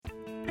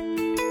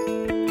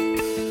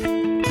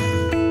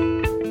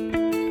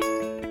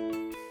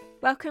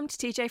Welcome to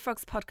TJ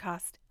Frog's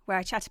podcast, where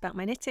I chat about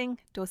my knitting,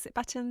 Dorset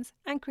buttons,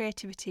 and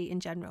creativity in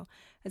general,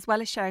 as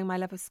well as sharing my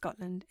love of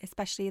Scotland,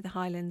 especially the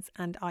Highlands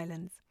and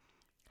Islands.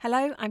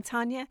 Hello, I'm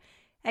Tanya,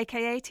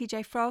 aka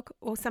TJ Frog,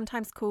 or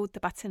sometimes called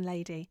the Button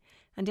Lady,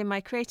 and in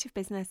my creative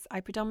business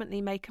I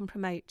predominantly make and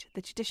promote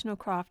the traditional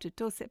craft of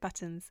Dorset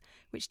buttons,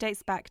 which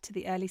dates back to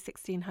the early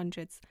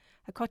 1600s,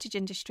 a cottage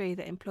industry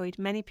that employed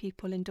many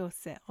people in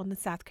Dorset on the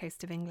south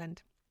coast of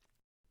England.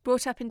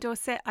 Brought up in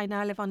Dorset, I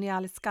now live on the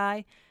Isle of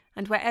Skye,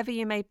 and wherever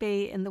you may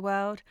be in the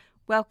world,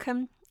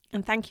 welcome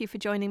and thank you for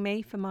joining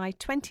me for my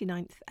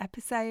 29th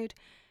episode,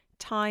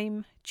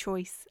 Time,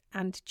 Choice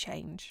and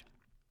Change.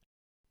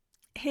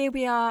 Here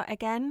we are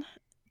again,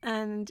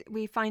 and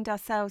we find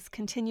ourselves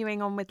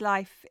continuing on with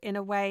life in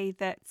a way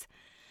that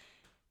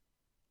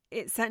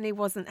it certainly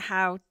wasn't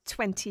how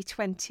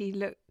 2020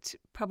 looked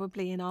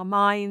probably in our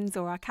minds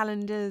or our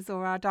calendars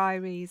or our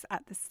diaries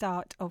at the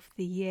start of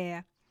the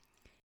year.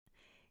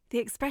 The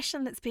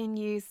expression that's being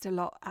used a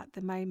lot at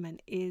the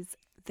moment is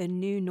the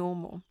new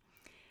normal.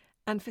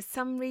 And for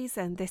some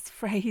reason, this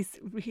phrase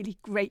really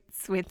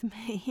grates with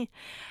me,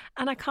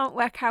 and I can't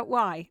work out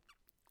why.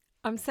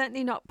 I'm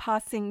certainly not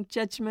passing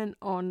judgment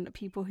on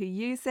people who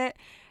use it,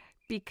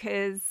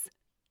 because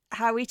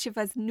how each of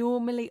us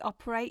normally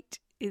operate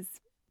is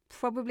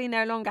probably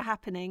no longer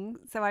happening.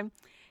 So I'm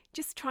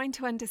just trying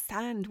to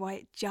understand why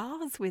it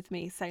jars with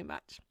me so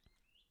much.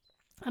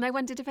 And I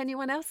wondered if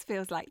anyone else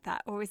feels like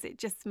that, or is it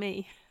just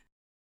me?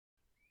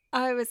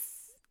 I was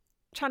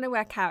trying to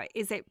work out,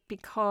 is it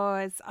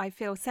because I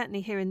feel certainly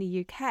here in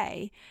the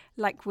UK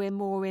like we're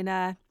more in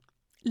a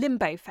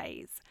limbo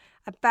phase,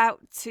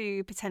 about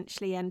to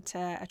potentially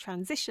enter a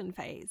transition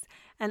phase,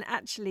 and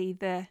actually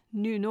the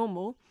new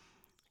normal,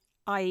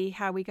 i.e.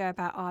 how we go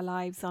about our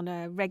lives on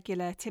a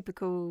regular,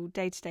 typical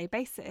day-to-day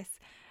basis,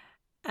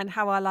 and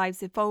how our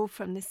lives evolve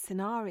from this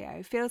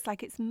scenario feels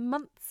like it's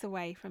months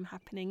away from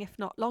happening, if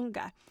not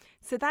longer.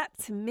 So that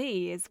to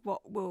me is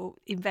what will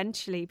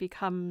eventually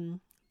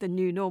become the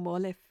new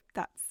normal, if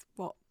that's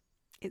what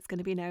it's going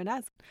to be known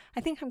as. I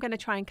think I'm going to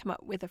try and come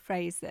up with a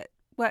phrase that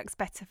works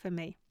better for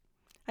me.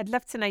 I'd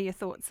love to know your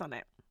thoughts on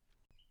it.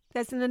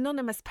 There's an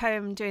anonymous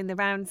poem doing the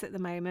rounds at the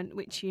moment,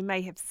 which you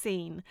may have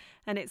seen,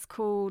 and it's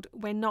called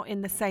We're Not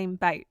in the Same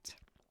Boat.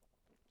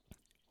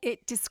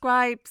 It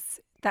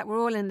describes that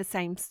we're all in the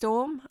same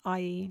storm,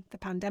 i.e. the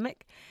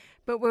pandemic,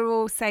 but we're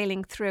all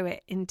sailing through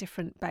it in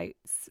different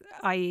boats,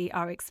 i.e.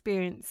 our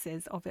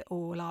experiences of it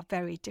all are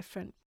very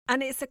different.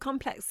 And it's a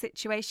complex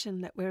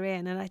situation that we're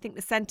in, and I think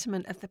the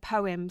sentiment of the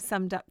poem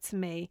summed up to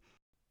me,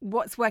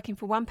 what's working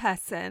for one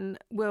person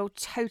will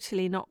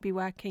totally not be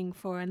working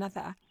for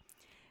another.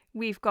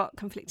 We've got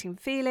conflicting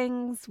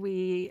feelings,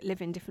 we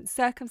live in different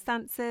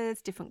circumstances,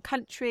 different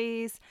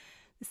countries,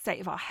 the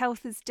state of our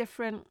health is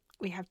different,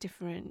 we have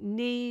different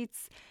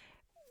needs,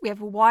 we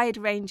have a wide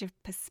range of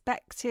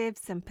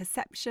perspectives and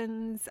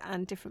perceptions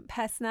and different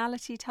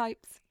personality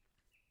types.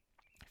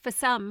 For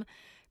some,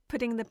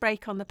 putting the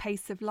brake on the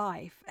pace of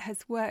life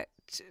has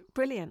worked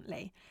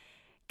brilliantly.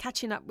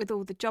 Catching up with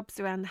all the jobs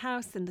around the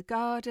house and the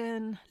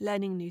garden,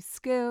 learning new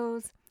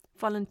skills,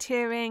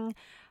 volunteering.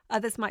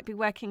 Others might be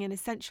working in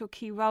essential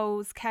key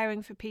roles,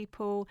 caring for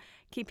people,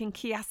 keeping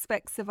key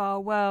aspects of our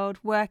world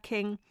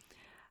working.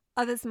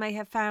 Others may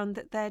have found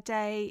that their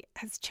day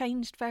has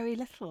changed very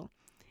little.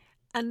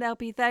 And there'll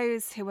be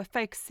those who are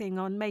focusing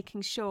on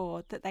making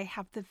sure that they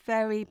have the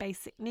very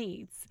basic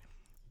needs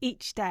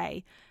each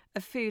day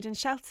of food and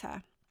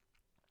shelter.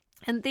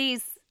 And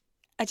these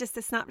are just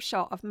a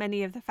snapshot of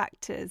many of the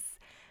factors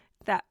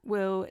that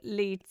will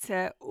lead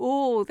to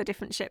all the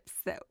different ships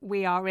that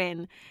we are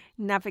in,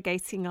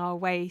 navigating our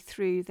way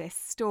through this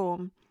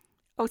storm,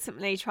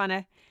 ultimately trying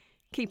to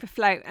keep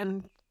afloat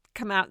and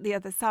come out the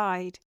other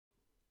side.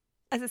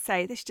 As I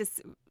say,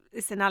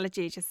 this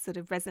analogy just sort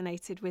of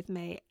resonated with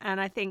me. And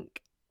I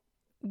think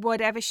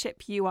whatever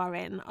ship you are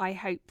in, I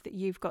hope that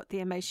you've got the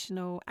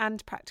emotional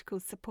and practical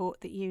support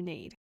that you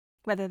need,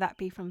 whether that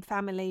be from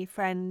family,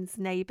 friends,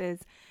 neighbours,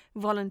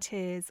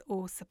 volunteers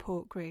or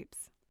support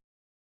groups.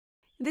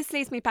 This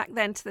leads me back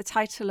then to the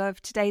title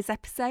of today's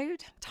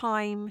episode,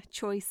 Time,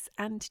 Choice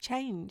and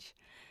Change.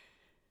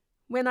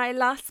 When I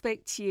last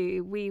spoke to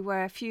you, we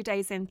were a few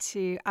days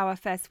into our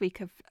first week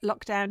of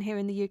lockdown here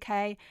in the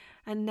UK,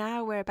 and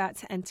now we're about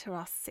to enter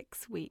our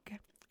 6th week.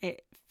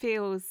 It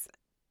feels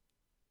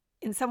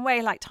in some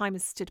way like time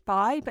has stood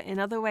by, but in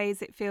other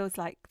ways it feels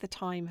like the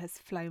time has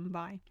flown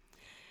by.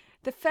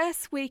 The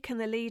first week and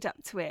the lead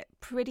up to it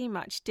pretty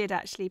much did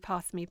actually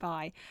pass me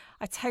by.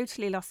 I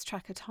totally lost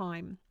track of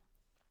time.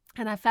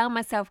 And I found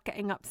myself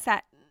getting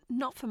upset,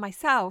 not for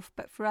myself,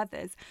 but for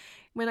others,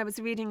 when I was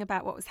reading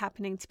about what was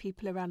happening to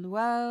people around the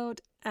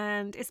world,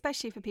 and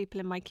especially for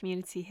people in my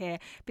community here,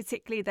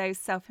 particularly those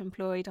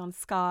self-employed on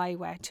Skye,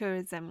 where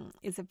tourism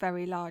is a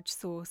very large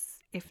source,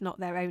 if not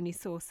their only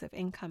source of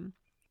income.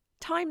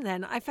 Time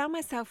then, I found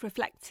myself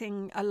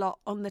reflecting a lot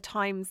on the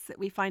times that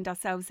we find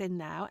ourselves in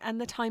now and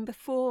the time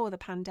before the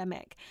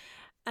pandemic.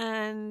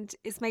 And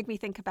it's made me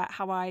think about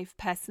how I've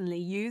personally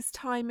used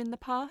time in the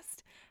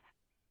past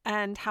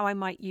and how I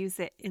might use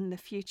it in the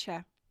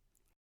future.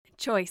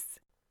 Choice.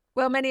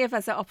 Well, many of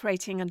us are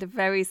operating under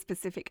very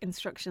specific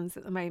instructions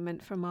at the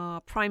moment from our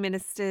prime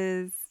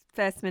ministers,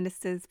 first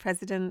ministers,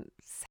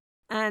 presidents,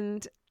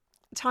 and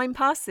time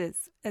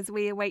passes as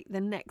we await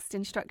the next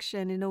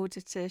instruction in order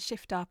to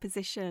shift our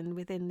position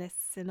within this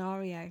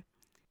scenario.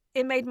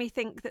 It made me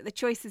think that the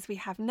choices we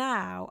have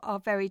now are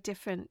very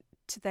different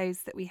to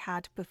those that we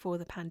had before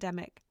the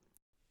pandemic.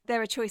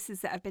 There are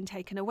choices that have been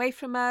taken away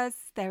from us,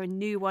 there are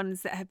new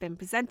ones that have been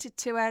presented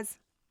to us,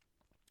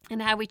 and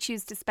how we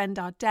choose to spend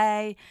our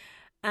day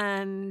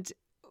and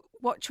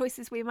what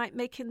choices we might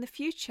make in the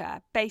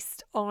future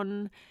based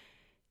on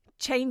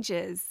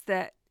changes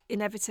that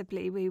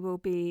inevitably we will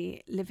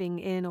be living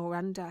in or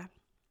under.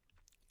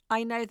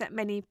 I know that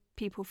many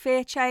people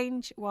fear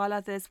change, while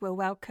others will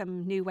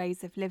welcome new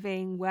ways of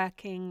living,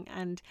 working,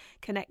 and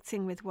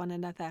connecting with one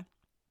another.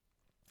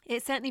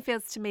 It certainly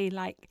feels to me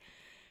like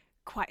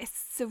quite a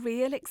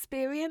surreal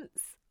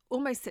experience,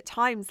 almost at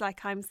times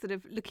like I'm sort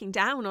of looking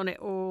down on it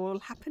all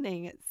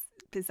happening. It's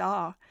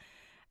bizarre.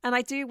 And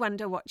I do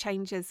wonder what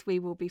changes we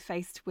will be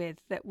faced with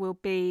that will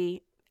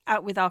be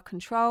out with our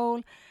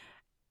control,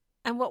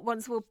 and what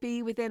ones will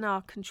be within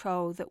our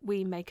control that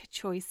we make a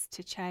choice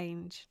to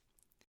change.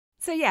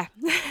 So yeah,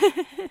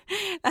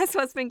 that's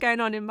what's been going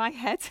on in my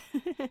head,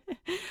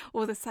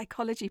 or the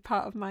psychology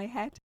part of my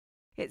head.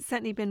 It's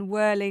certainly been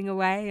whirling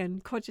away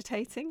and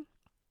cogitating.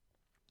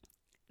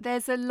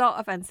 There's a lot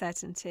of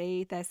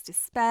uncertainty, there's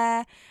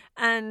despair,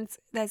 and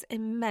there's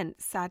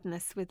immense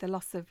sadness with the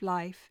loss of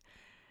life.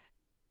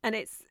 And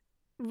it's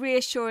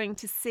reassuring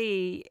to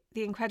see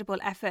the incredible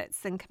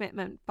efforts and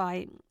commitment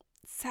by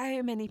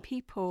so many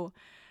people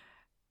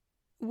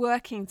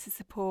working to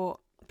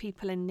support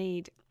people in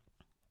need.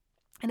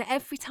 And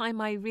every time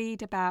I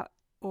read about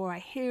or I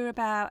hear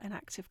about an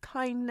act of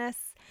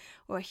kindness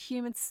or a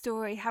human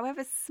story,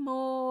 however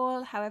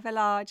small, however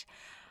large,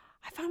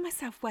 I find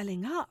myself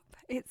welling up.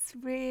 It's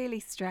really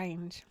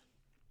strange.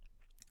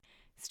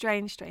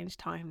 Strange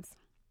times.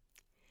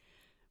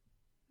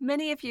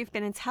 Many of you have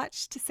been in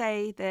touch to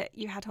say that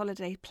you had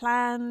holiday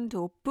planned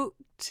or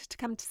booked to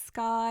come to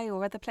Skye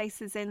or other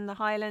places in the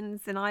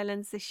Highlands and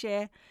Islands this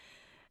year.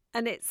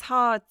 And it's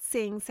hard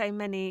seeing so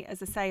many,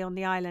 as I say, on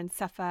the island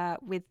suffer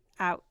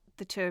without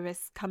the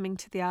tourists coming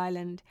to the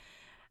island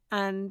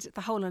and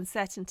the whole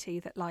uncertainty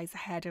that lies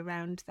ahead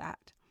around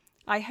that.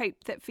 I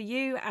hope that for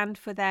you and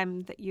for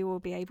them that you will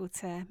be able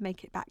to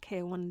make it back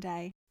here one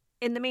day.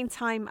 In the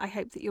meantime, I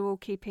hope that you're all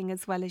keeping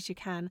as well as you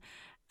can.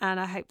 And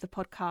I hope the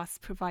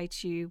podcast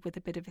provides you with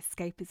a bit of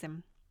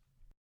escapism.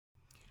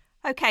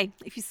 Okay,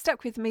 if you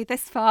stuck with me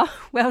this far,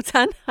 well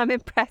done. I'm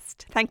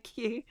impressed. Thank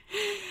you.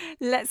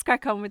 Let's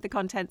crack on with the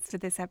contents for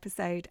this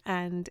episode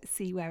and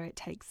see where it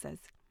takes us.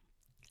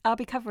 I'll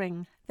be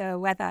covering the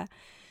weather.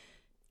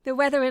 The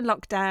weather in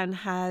lockdown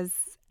has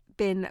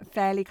been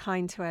fairly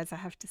kind to us, I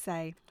have to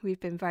say. We've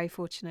been very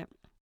fortunate.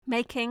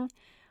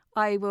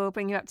 I will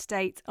bring you up to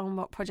date on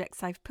what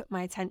projects I've put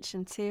my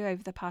attention to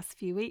over the past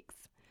few weeks.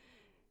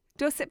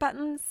 Dorset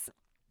Buttons,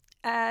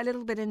 a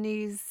little bit of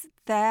news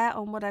there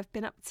on what I've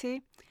been up to.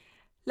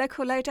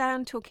 Local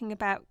Lowdown, talking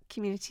about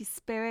community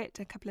spirit,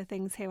 a couple of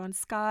things here on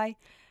Skye.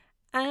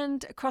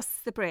 And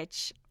Across the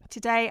Bridge.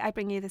 Today I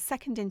bring you the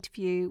second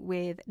interview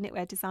with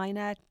knitwear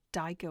designer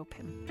Di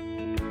Gilpin.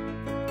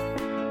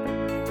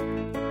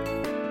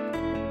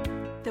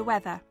 The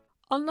weather.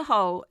 On the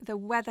whole, the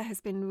weather has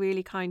been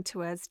really kind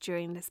to us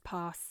during this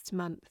past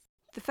month.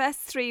 The first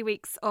 3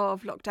 weeks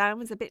of lockdown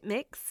was a bit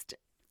mixed.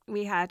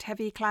 We had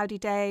heavy cloudy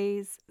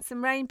days,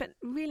 some rain, but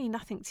really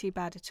nothing too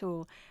bad at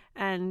all.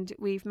 And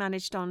we've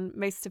managed on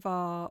most of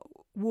our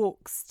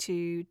walks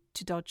to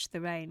dodge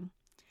the rain.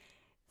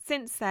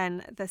 Since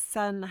then, the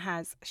sun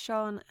has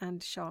shone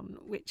and shone,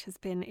 which has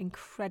been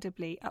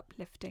incredibly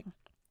uplifting.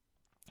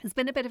 There's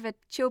been a bit of a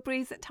chill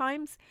breeze at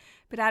times,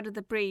 but out of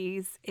the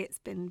breeze, it's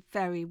been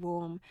very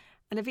warm.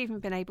 And I've even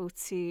been able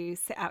to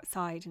sit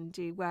outside and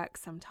do work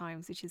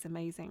sometimes, which is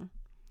amazing.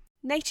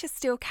 Nature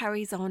still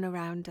carries on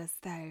around us,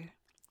 though.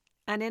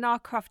 And in our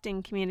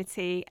crafting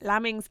community,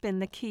 lambing's been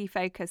the key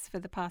focus for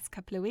the past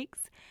couple of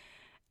weeks.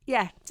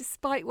 Yeah,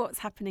 despite what's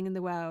happening in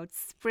the world,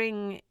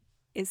 spring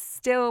is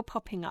still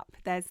popping up.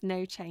 There's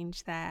no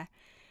change there.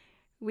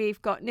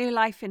 We've got new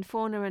life in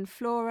fauna and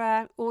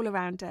flora all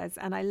around us,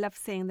 and I love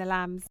seeing the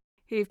lambs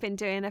who've been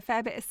doing a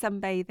fair bit of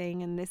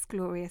sunbathing in this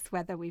glorious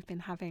weather we've been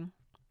having.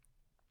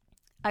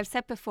 I've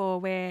said before,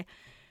 we're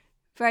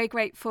very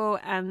grateful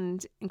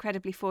and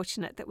incredibly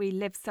fortunate that we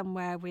live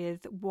somewhere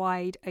with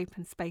wide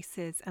open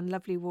spaces and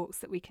lovely walks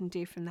that we can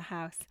do from the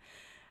house.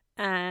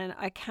 And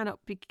I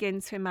cannot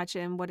begin to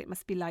imagine what it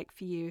must be like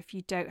for you if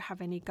you don't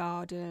have any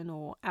garden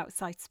or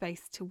outside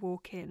space to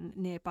walk in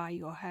nearby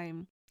your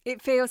home.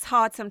 It feels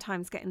hard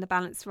sometimes getting the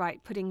balance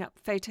right, putting up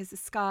photos of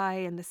Skye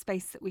and the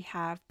space that we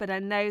have, but I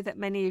know that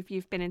many of you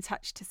have been in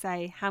touch to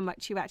say how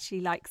much you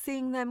actually like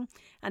seeing them,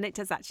 and it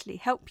does actually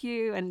help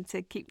you and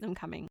to keep them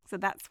coming. So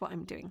that's what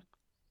I'm doing.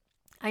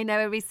 I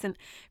know a recent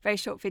very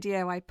short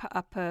video I put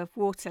up of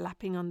water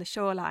lapping on the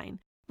shoreline,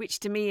 which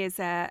to me is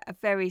a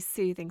very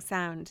soothing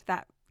sound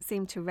that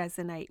seemed to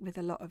resonate with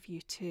a lot of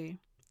you too.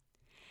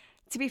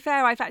 To be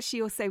fair, I've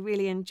actually also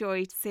really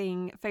enjoyed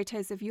seeing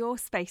photos of your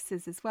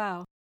spaces as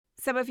well.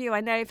 Some of you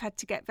I know have had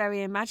to get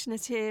very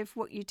imaginative,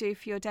 what you do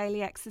for your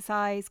daily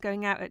exercise,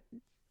 going out at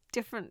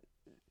different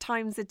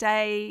times a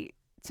day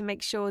to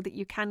make sure that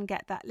you can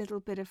get that little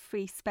bit of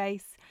free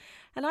space.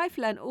 And I've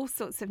learned all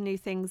sorts of new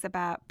things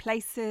about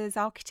places,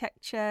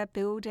 architecture,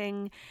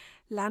 building,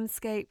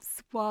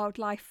 landscapes,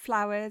 wildlife,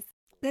 flowers.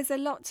 There's a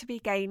lot to be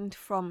gained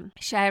from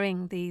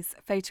sharing these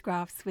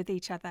photographs with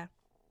each other.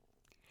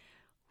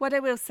 What I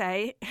will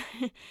say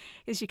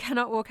is you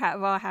cannot walk out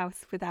of our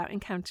house without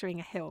encountering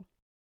a hill.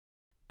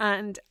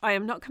 And I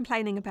am not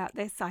complaining about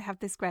this. I have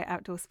this great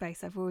outdoor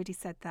space. I've already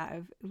said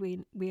that.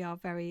 We are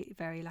very,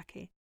 very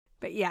lucky.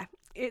 But yeah,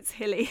 it's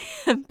hilly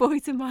and boy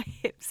do my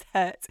hips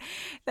hurt.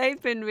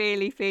 They've been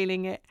really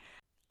feeling it.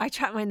 I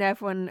trapped my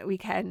nerve one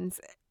weekend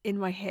in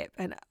my hip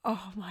and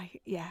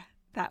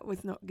that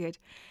was not good.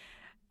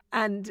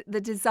 And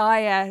the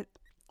desire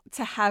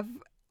to have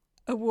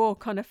a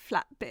walk on a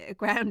flat bit of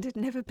ground had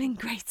never been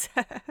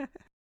greater.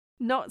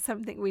 Not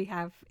something we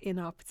have in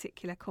our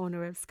particular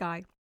corner of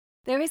Skye.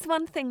 There is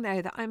one thing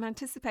though that I'm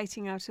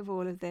anticipating out of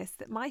all of this,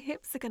 that my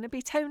hips are going to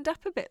be toned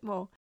up a bit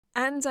more.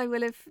 And I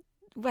will have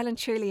well and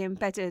truly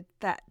embedded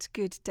that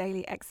good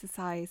daily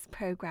exercise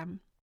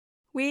programme.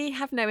 We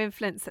have no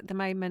influence at the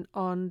moment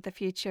on the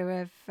future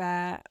of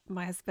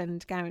my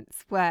husband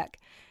Garrett's work.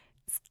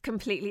 It's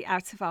completely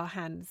out of our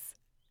hands.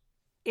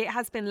 It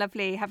has been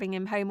lovely having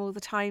him home all the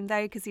time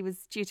though, because he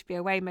was due to be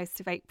away most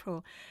of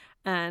April,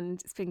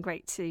 and it's been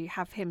great to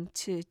have him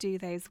to do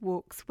those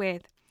walks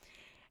with.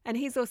 And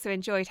he's also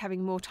enjoyed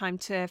having more time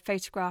to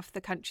photograph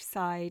the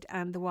countryside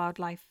and the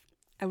wildlife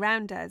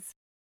around us.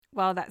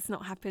 While that's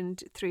not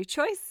happened through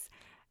choice,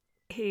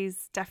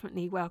 he's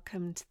definitely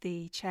welcomed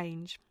the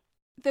change.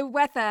 The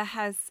weather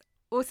has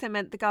also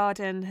meant the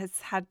garden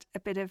has had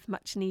a bit of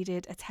much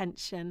needed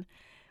attention,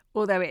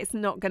 although it's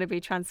not going to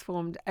be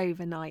transformed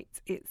overnight.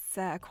 It's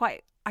I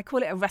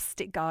call it a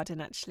rustic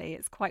garden actually.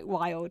 It's quite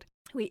wild.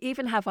 We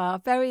even have our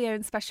very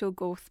own special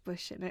gorse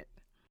bush in it.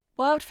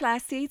 Wildflower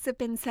seeds have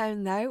been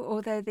sown though,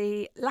 although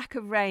the lack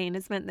of rain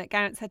has meant that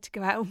Garrett's had to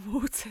go out and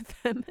water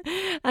them,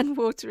 and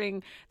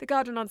watering the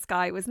garden on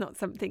Skye was not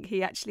something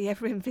he actually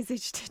ever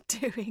envisaged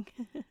doing.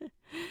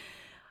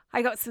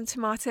 I got some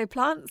tomato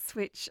plants,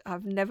 which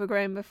I've never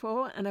grown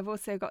before, and I've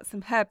also got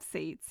some herb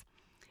seeds.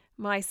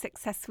 My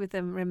success with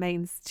them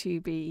remains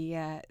to be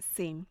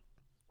seen.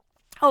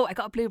 Oh, I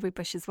got a blueberry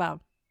bush as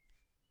well.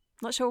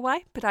 Not sure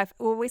why, but I've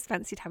always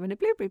fancied having a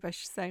blueberry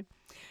bush. So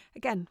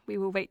again, we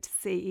will wait to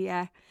see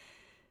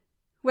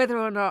whether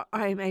or not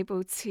I'm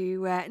able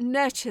to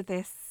nurture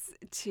this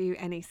to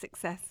any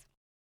success.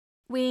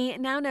 We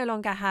now no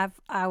longer have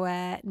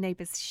our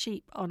neighbour's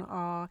sheep on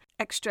our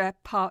extra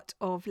part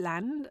of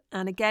land.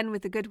 And again,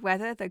 with the good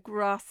weather, the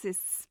grass is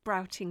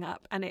sprouting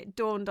up, and it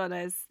dawned on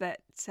us that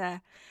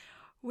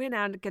we're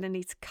now going to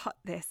need to cut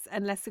this,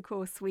 unless, of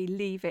course, we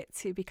leave it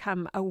to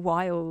become a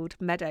wild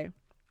meadow.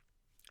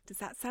 Does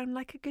that sound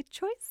like a good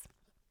choice?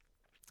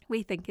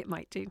 We think it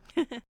might do.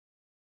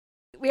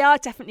 We are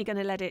definitely going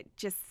to let it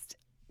just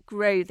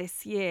grow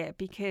this year,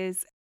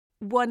 because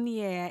one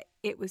year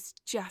it was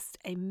just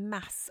a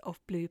mass of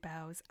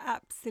bluebells,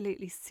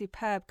 absolutely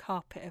superb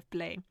carpet of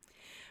blue.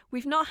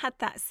 We've not had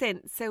that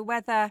since, so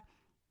whether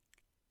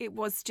it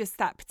was just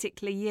that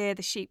particular year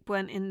the sheep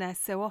weren't in there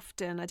so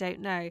often, I don't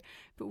know,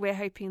 but we're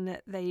hoping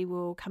that they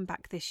will come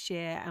back this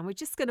year, and we're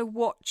just going to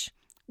watch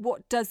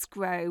what does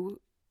grow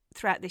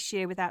throughout this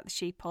year without the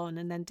sheep on,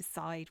 and then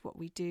decide what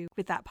we do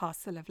with that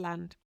parcel of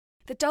land.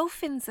 The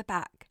dolphins are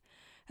back.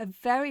 A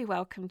very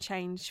welcome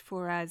change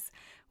for us.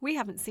 We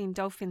haven't seen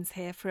dolphins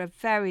here for a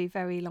very,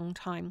 very long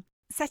time.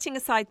 Setting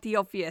aside the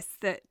obvious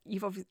that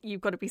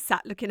you've got to be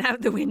sat looking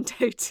out the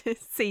window to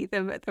see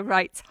them at the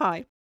right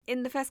time.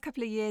 In the first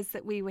couple of years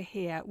that we were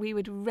here, we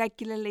would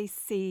regularly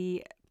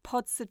see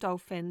pods of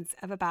dolphins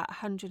of about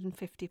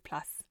 150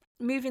 plus,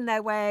 moving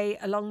their way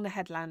along the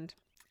headland.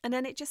 And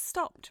then it just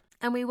stopped.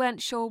 And we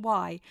weren't sure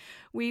why.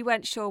 We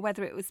weren't sure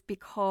whether it was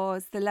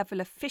because the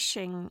level of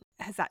fishing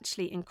has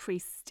actually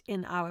increased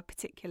in our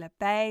particular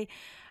bay,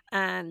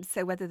 and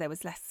so whether there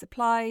was less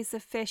supplies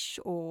of fish,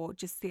 or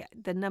just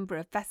the number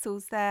of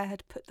vessels there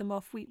had put them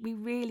off. We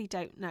really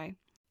don't know.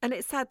 And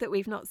it's sad that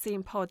we've not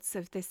seen pods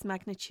of this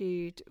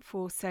magnitude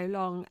for so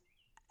long.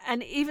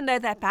 And even though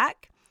they're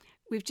back,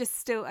 we've just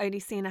still only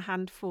seen a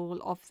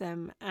handful of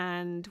them.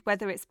 And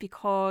whether it's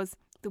because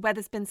the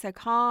weather's been so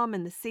calm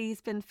and the sea's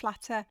been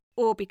flatter,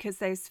 or because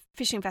those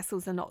fishing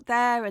vessels are not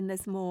there and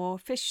there's more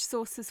fish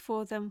sources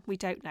for them, we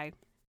don't know.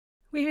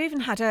 We've even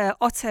had an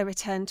otter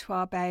return to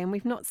our bay, and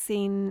we've not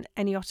seen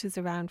any otters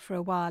around for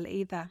a while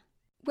either.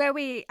 Where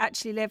we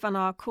actually live on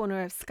our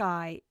corner of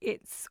Skye,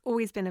 it's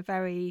always been a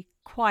very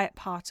quiet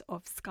part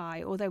of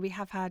Skye, although we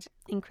have had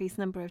increased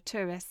number of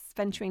tourists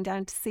venturing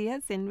down to see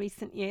us in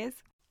recent years.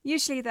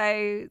 Usually,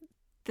 though,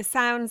 the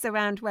sounds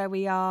around where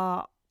we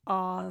are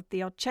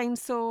the odd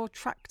chainsaw,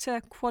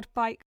 tractor, quad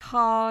bike,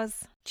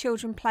 cars,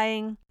 children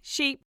playing,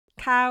 sheep,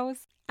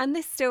 cows, And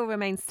this still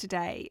remains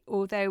today,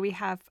 although we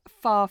have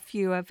far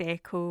fewer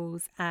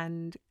vehicles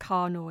and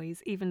car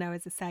noise, even though,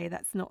 as I say,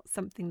 that's not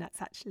something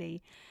that's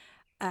actually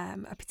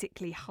a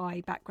particularly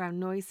high background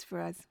noise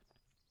for us.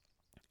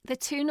 The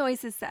two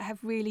noises that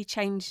have really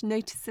changed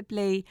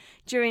noticeably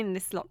during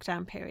this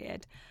lockdown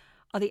period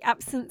are the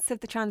absence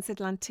of the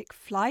transatlantic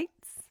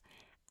flights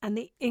and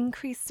the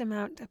increased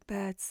amount of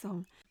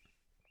birdsong.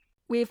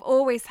 We've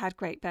always had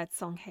great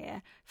birdsong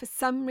here. For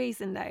some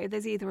reason, though,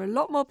 there's either a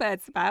lot more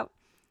birds about,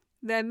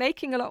 they're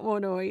making a lot more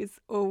noise,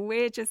 or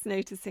we're just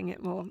noticing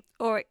it more.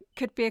 Or it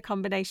could be a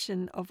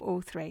combination of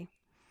all three.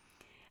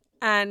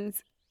 And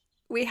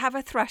we have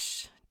a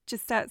thrush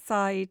just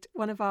outside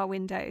one of our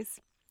windows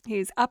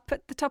who's up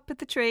at the top of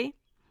the tree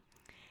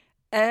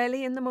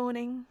early in the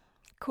morning,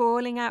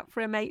 calling out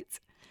for a mate.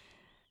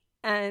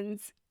 And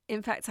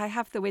in fact, I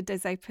have the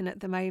windows open at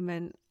the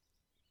moment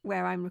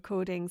where I'm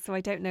recording, so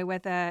I don't know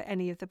whether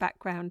any of the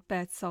background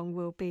birdsong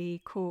will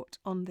be caught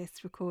on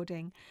this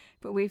recording,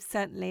 but we've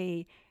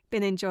certainly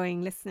been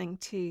enjoying listening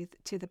to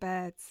the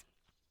birds.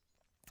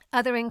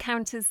 Other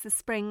encounters this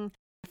spring: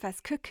 the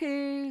first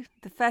cuckoo,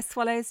 the first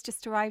swallows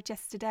just arrived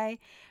yesterday.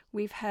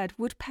 We've heard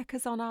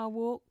woodpeckers on our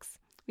walks.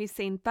 We've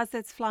seen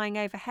buzzards flying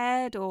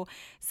overhead or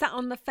sat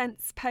on the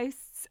fence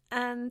posts,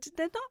 and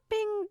they're not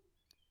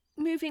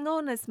moving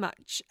on as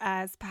much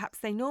as perhaps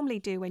they normally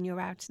do when you're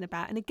out and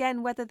about. And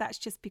again, whether that's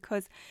just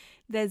because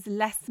there's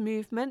less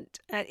movement,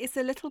 it's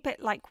a little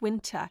bit like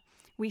winter.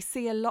 We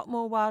see a lot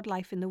more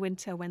wildlife in the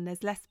winter when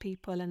there's less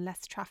people and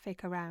less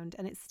traffic around,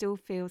 and it still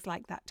feels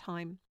like that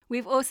time.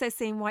 We've also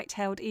seen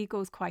white-tailed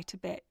eagles quite a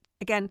bit,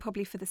 again,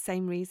 probably for the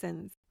same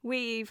reasons.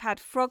 We've had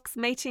frogs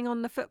mating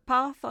on the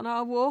footpath on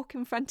our walk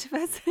in front of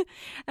us,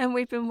 and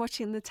we've been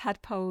watching the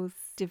tadpoles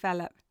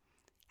develop.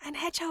 And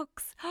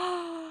hedgehogs!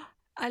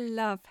 I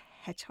love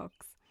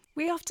hedgehogs.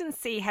 We often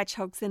see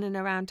hedgehogs in and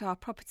around our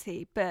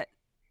property, but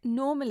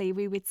normally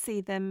we would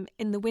see them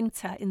in the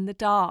winter, in the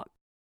dark.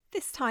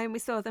 This time we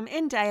saw them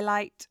in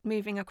daylight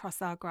moving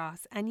across our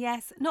grass. And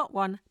yes, not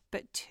one,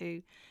 but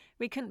two.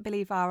 We couldn't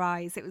believe our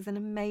eyes. It was an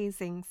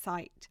amazing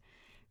sight.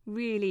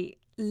 Really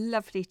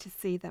lovely to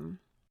see them.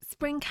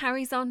 Spring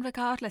carries on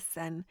regardless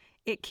then.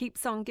 It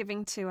keeps on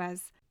giving to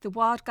us. The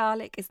wild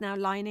garlic is now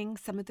lining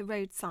some of the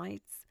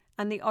roadsides,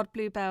 and the odd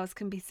bluebells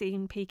can be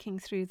seen peeking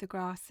through the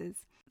grasses.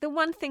 The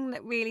one thing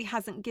that really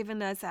hasn't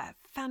given us a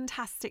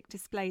fantastic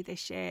display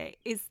this year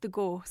is the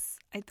gorse.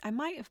 I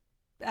might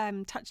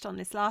have touched on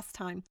this last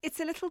time. It's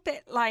a little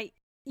bit like,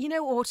 you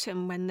know,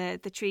 autumn when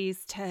the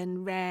trees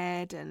turn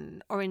red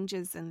and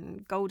oranges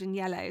and golden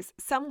yellows.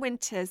 Some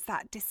winters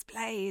that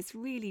display is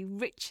really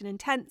rich and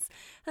intense,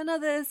 and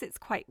others it's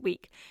quite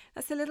weak.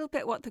 That's a little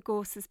bit what the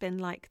gorse has been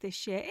like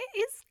this year. It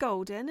is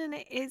golden and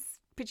it is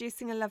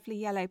producing a lovely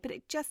yellow, but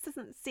it just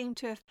doesn't seem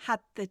to have had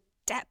the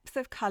depth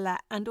of colour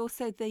and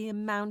also the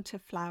amount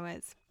of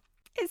flowers.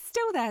 It's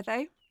still there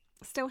though,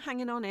 still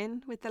hanging on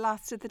in with the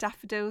last of the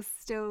daffodils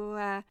still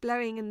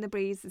blowing in the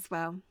breeze as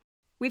well.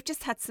 We've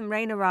just had some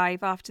rain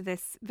arrive after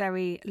this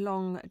very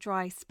long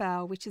dry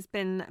spell, which has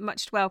been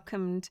much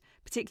welcomed,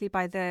 particularly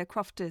by the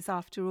crofters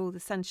after all the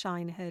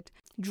sunshine had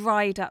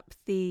dried up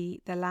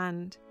the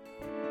land.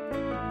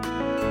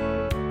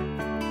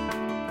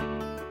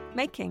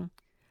 Making.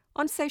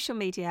 On social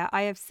media,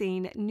 I have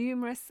seen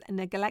numerous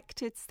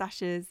neglected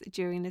stashes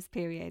during this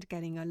period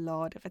getting a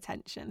lot of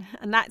attention,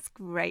 and that's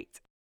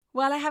great.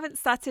 While I haven't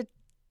started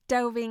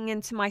delving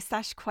into my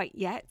stash quite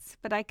yet,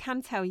 but I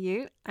can tell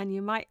you, and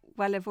you might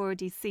well have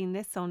already seen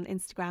this on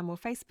Instagram or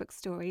Facebook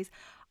stories,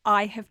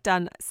 I have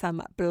done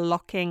some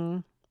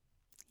blocking.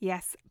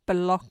 Yes,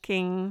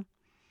 blocking.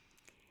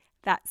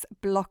 That's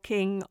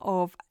blocking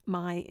of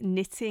my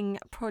knitting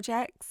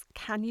projects.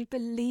 Can you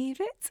believe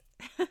it?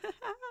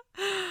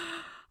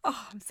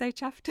 Oh, I'm so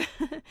chuffed.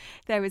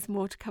 There is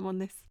more to come on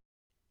this.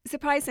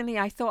 Surprisingly,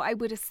 I thought I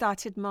would have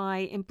started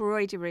my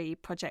embroidery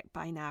project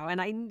by now, and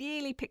I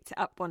nearly picked it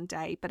up one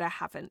day, but I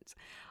haven't.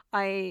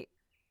 I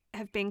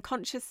have been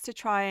conscious to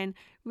try and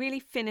really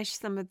finish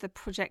some of the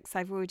projects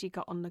I've already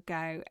got on the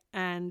go,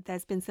 and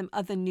there's been some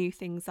other new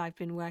things I've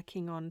been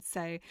working on,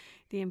 so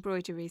the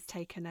embroidery's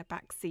taken a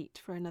back seat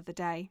for another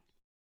day.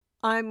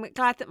 I'm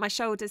glad that my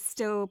shoulder's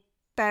still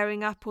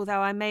bearing up,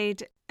 although I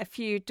made a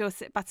few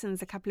Dorset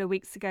buttons a couple of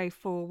weeks ago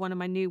for one of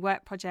my new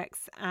work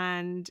projects,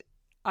 and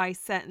I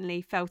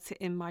certainly felt it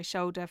in my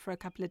shoulder for a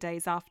couple of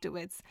days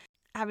afterwards.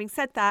 Having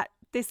said that,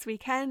 this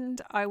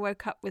weekend I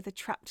woke up with a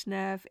trapped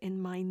nerve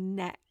in my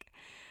neck,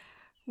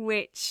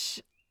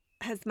 which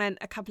has meant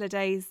a couple of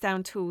days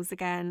down tools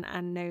again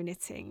and no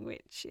knitting,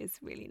 which is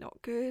really not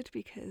good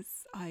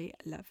because I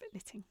love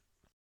knitting.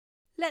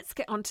 Let's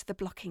get on to the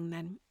blocking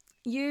then.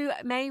 You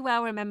may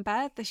well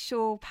remember the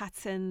shawl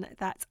pattern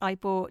that I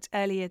bought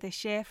earlier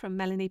this year from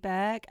Melanie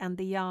Berg and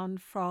the yarn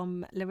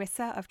from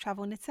Larissa of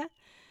Travel Knitter.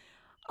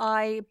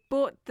 I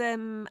bought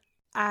them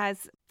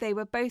as they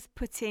were both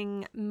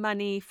putting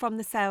money from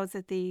the sales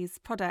of these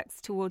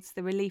products towards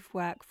the relief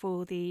work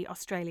for the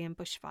Australian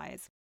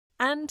bushfires.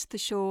 And the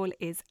shawl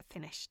is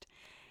finished.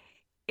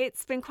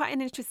 It's been quite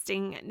an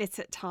interesting knit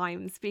at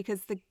times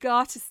because the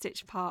garter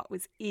stitch part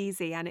was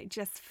easy and it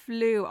just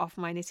flew off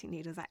my knitting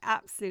needles. I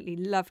absolutely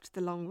loved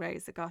the long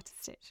rows of garter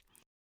stitch.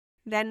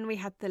 Then we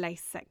had the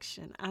lace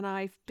section, and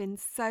I've been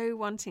so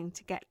wanting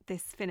to get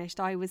this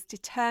finished. I was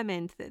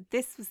determined that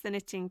this was the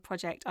knitting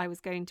project I was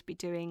going to be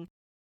doing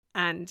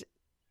and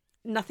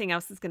nothing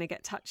else was going to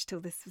get touched till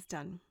this was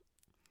done.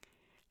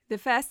 The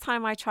first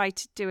time I tried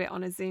to do it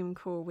on a Zoom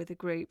call with a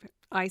group,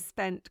 I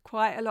spent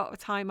quite a lot of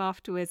time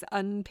afterwards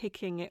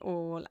unpicking it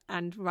all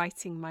and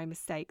writing my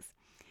mistakes.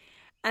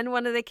 And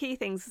one of the key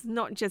things was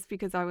not just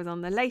because I was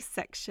on the lace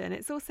section,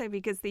 it's also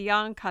because the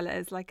yarn colour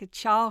is like a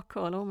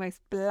charcoal,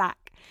 almost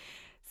black.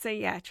 So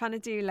yeah, trying to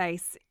do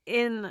lace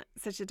in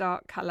such a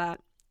dark colour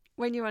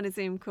when you're on a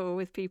Zoom call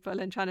with people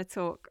and trying to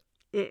talk,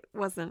 it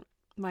wasn't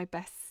my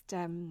best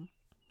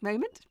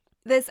moment.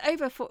 There's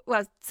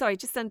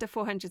just under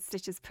 400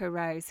 stitches per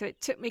row. So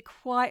it took me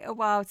quite a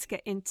while to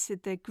get into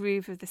the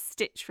groove of the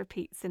stitch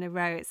repeats in a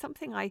row. It's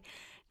something I'm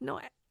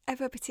not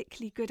ever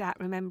particularly good at,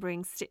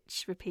 remembering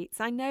stitch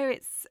repeats. I know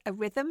it's a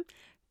rhythm,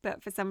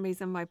 but for some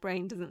reason my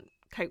brain doesn't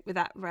cope with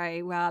that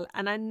very well.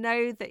 And I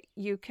know that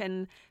you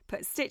can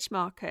put stitch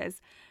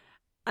markers,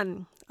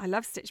 and I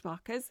love stitch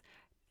markers,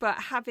 but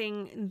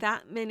having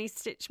that many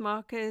stitch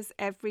markers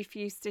every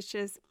few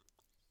stitches,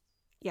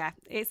 yeah,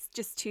 it's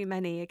just too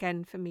many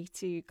again for me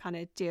to kind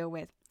of deal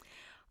with.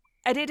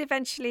 I did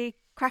eventually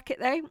crack it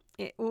though.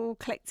 It all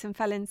clicked and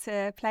fell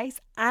into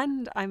place,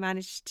 and I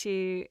managed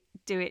to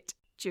do it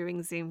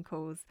during Zoom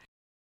calls.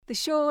 The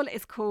shawl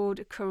is called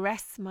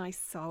Caress My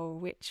Soul,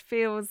 which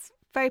feels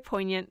very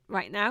poignant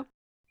right now.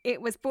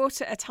 It was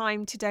bought at a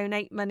time to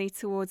donate money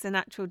towards a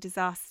natural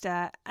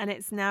disaster, and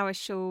it's now a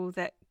shawl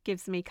that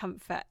gives me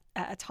comfort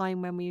at a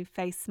time when we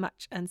face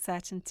much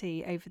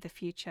uncertainty over the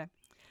future.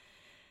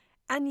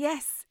 And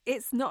yes,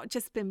 it's not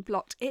just been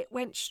blocked. It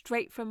went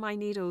straight from my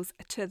needles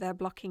to the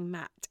blocking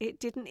mat. It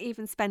didn't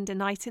even spend a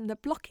night in the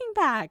blocking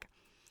bag.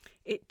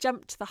 It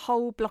jumped the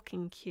whole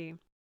blocking queue.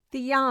 The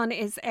yarn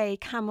is a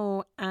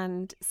camel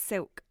and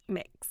silk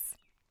mix,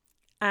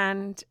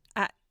 and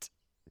at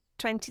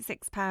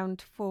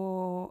 £26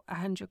 for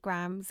 100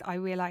 grams, I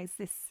realise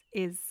this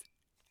is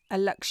a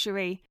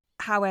luxury.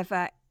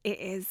 However, it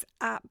is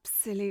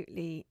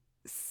absolutely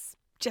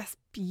just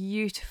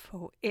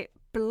beautiful. It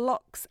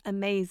blocks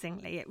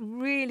amazingly. It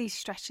really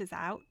stretches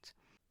out.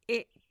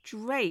 It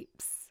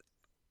drapes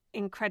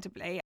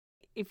incredibly.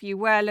 If you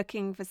were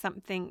looking for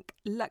something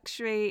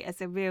luxury as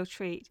a real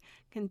treat,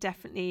 can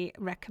definitely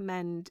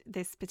recommend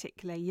this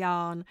particular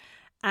yarn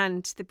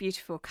and the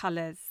beautiful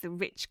colours, the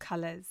rich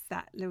colours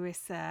that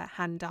Larissa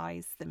hand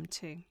dyes them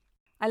to.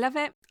 I love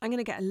it. I'm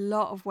going to get a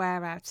lot of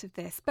wear out of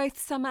this, both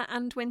summer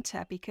and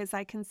winter, because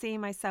I can see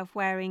myself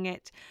wearing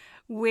it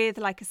with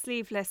like a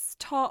sleeveless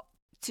top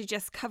to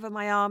just cover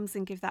my arms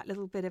and give that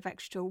little bit of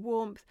extra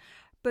warmth.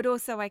 But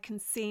also I can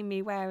see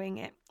me wearing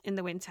it in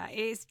the winter.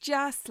 It's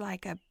just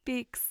like a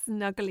big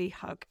snuggly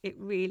hug. It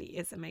really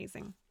is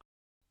amazing.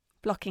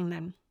 Blocking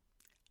then.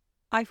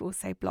 I've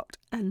also blocked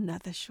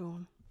another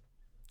shawl.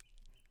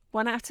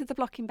 One out of the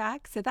blocking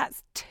bag, so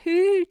that's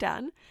 2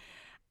 done.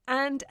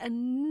 And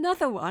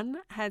another one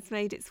has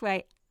made its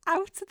way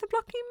out of the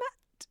blocking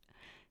mat.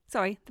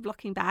 Sorry, the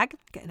blocking bag.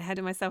 Getting ahead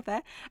of myself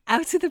there.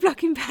 Out of the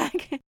blocking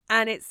bag.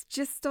 And it's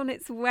just on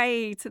its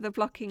way to the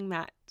blocking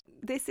mat.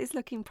 This is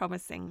looking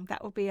promising.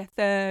 That will be a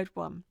 3rd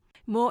one.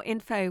 More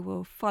info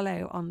will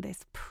follow on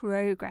this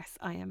progress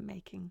I am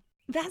making.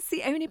 That's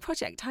the only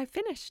project I've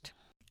finished.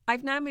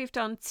 I've now moved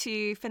on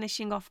to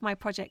finishing off my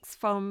projects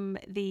from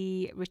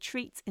the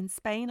retreat in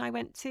Spain I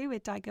went to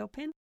with Di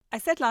Gilpin. I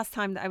said last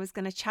time that I was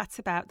going to chat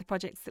about the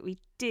projects that we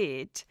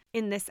did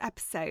in this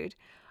episode.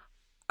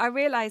 I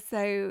realised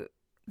though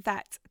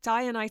that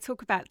Di and I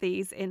talk about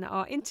these in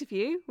our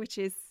interview, which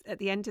is at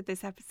the end of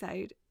this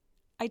episode.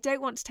 I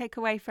don't want to take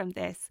away from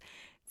this.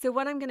 So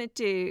what I'm going to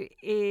do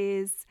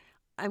is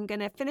I'm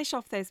going to finish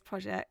off those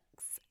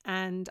projects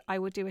and I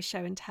will do a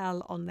show and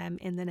tell on them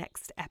in the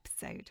next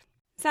episode.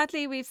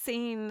 Sadly, we've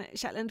seen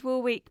Shetland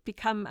Wool Week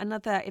become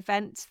another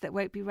event that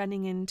won't be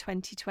running in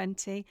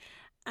 2020.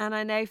 And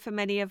I know for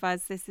many of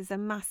us, this is a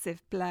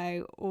massive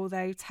blow,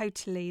 although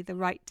totally the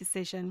right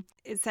decision.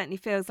 It certainly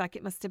feels like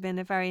it must have been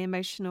a very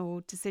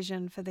emotional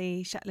decision for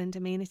the Shetland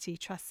Amenity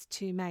Trust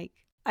to make.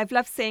 I've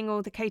loved seeing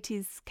all the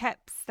Katie's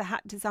Keps, the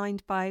hat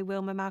designed by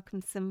Wilma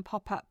Malcolmson,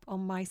 pop up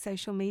on my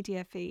social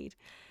media feed.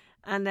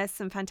 And there's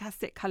some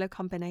fantastic colour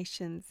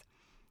combinations.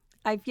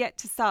 I've yet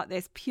to start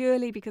this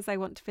purely because I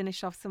want to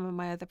finish off some of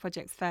my other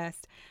projects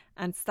first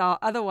and start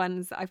other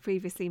ones that I've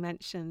previously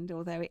mentioned,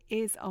 although it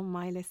is on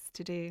my list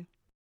to do.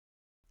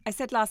 I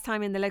said last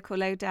time in the local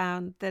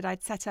lowdown that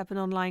I'd set up an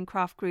online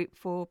craft group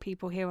for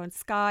people here on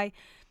Skye,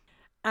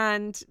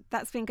 and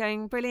that's been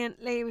going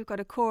brilliantly. We've got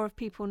a core of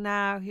people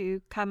now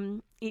who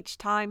come each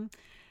time,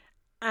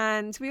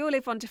 and we all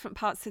live on different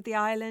parts of the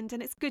island,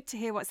 and it's good to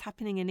hear what's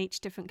happening in each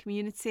different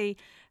community,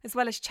 as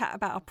well as chat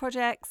about our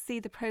projects,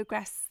 see the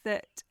progress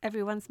that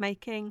everyone's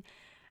making.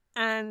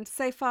 And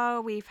so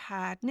far we've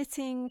had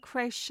knitting,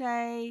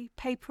 crochet,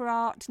 paper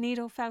art,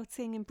 needle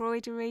felting,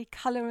 embroidery,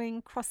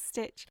 colouring,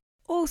 cross-stitch,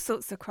 all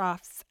sorts of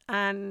crafts.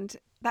 And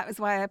that was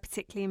why I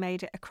particularly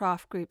made it a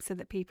craft group, so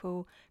that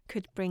people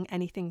could bring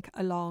anything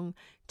along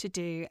to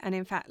do. And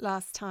in fact,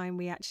 last time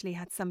we actually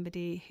had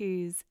somebody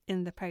who's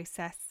in the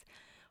process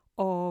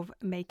of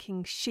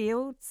making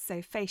shields,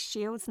 so face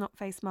shields, not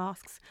face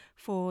masks,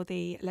 for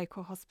the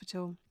local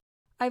hospital.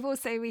 I've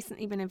also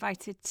recently been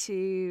invited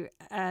to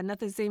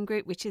another Zoom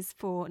group, which is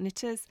for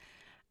knitters.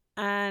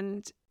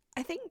 And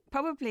I think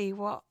probably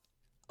what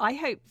I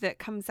hope that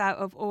comes out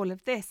of all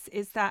of this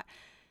is that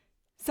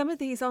some of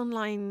these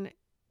online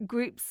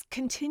groups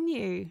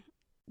continue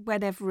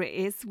whenever it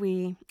is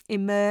we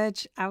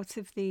emerge out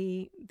of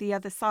the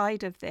other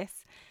side of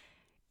this.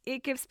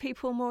 It gives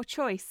people more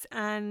choice,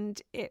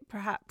 and it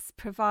perhaps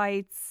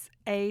provides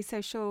a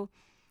social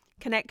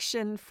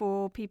connection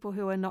for people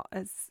who are not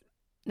as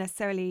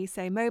necessarily,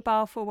 say,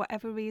 mobile for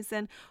whatever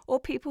reason, or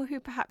people who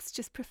perhaps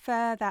just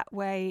prefer that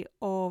way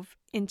of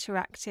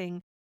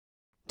interacting.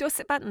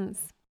 Dorset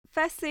Buttons.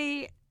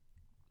 Firstly,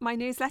 my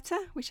newsletter,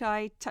 which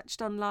I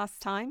touched on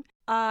last time.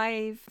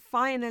 I've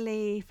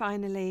finally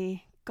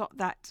got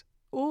that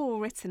all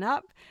written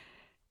up.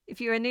 If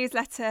you're a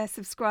newsletter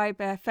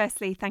subscriber,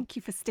 firstly, thank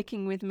you for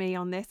sticking with me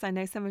on this. I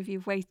know some of you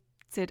have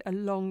waited a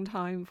long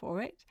time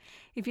for it.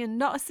 If you're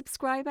not a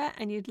subscriber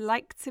and you'd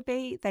like to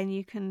be, then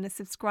you can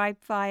subscribe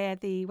via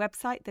the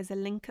website. There's a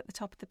link at the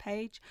top of the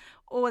page,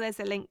 or there's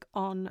a link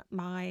on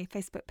my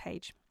Facebook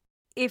page.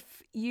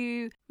 If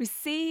you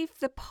receive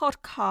the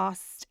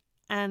podcast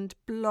and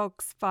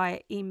blogs via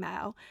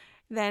email,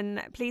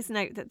 then please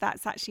note that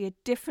that's actually a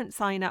different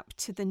sign up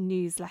to the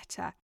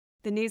newsletter.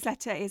 The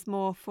newsletter is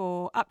more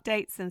for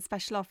updates and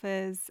special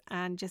offers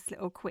and just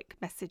little quick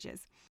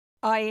messages.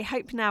 I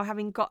hope now,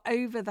 having got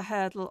over the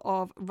hurdle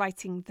of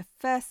writing the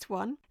first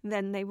one,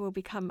 then they will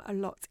become a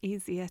lot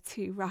easier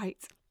to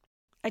write.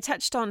 I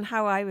touched on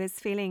how I was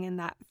feeling in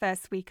that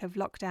first week of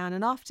lockdown,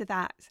 and after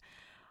that,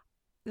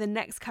 the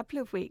next couple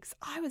of weeks,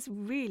 I was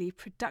really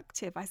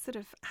productive. I sort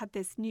of had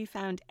this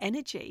newfound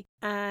energy,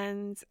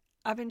 and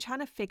I've been trying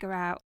to figure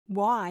out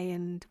why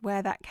and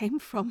where that came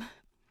from.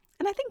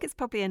 And I think it's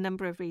probably a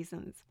number of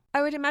reasons.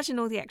 I would imagine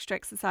all the extra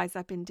exercise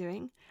I've been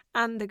doing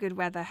and the good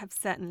weather have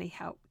certainly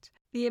helped.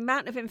 The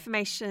amount of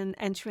information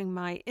entering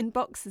my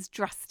inbox has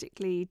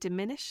drastically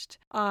diminished.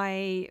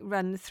 I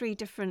run 3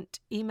 different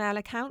email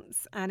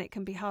accounts, and it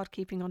can be hard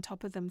keeping on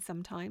top of them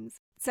sometimes.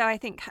 So I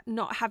think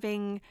not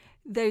having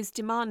those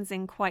demands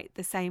in quite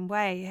the same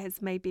way has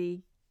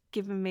maybe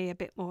given me a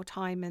bit more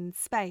time and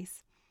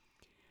space.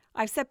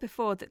 I've said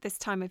before that this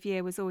time of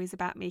year was always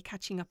about me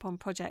catching up on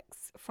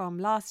projects from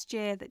last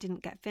year that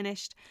didn't get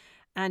finished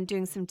and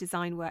doing some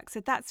design work.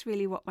 So that's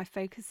really what my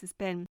focus has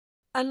been.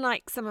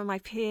 Unlike some of my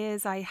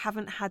peers, I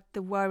haven't had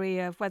the worry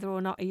of whether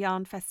or not a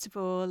yarn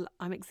festival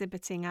I'm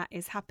exhibiting at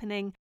is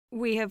happening.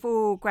 We have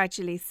all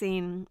gradually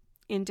seen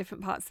in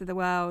different parts of the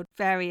world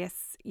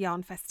various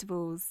yarn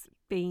festivals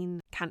being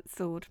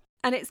cancelled.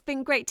 And it's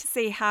been great to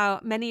see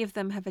how many of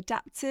them have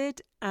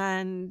adapted,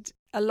 and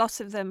a lot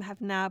of them have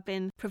now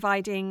been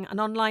providing an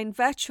online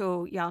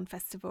virtual yarn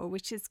festival,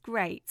 which is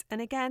great.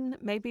 And again,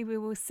 maybe we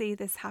will see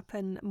this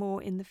happen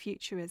more in the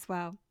future as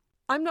well.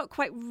 I'm not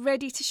quite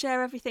ready to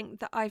share everything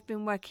that I've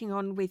been working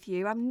on with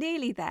you. I'm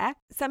nearly there.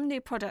 Some new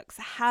products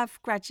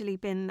have gradually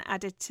been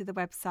added to the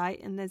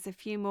website, and there's a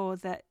few more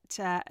that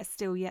are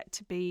still yet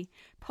to be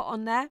put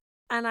on there.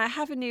 And I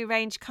have a new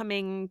range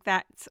coming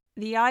that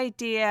the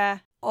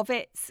idea of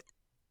it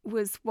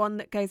was one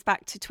that goes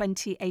back to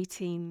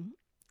 2018.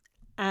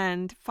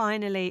 And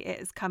finally, it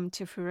has come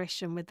to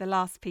fruition with the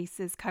last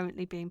pieces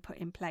currently being put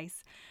in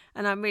place.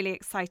 And I'm really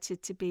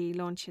excited to be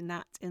launching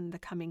that in the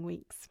coming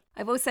weeks.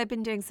 I've also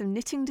been doing some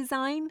knitting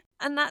design,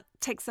 and that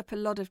takes up a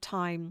lot of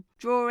time.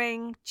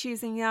 Drawing,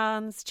 choosing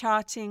yarns,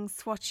 charting,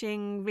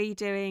 swatching,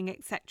 redoing,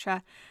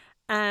 etc.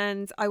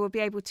 And I will be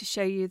able to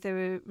show you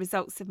the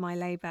results of my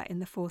labour in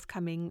the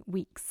forthcoming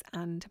weeks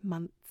and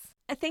months.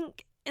 I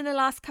think in the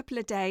last couple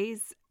of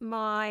days,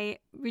 my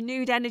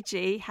renewed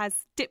energy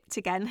has dipped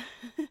again,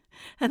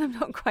 and I'm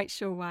not quite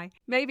sure why.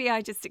 Maybe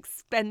I just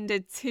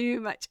expended too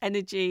much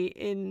energy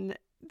in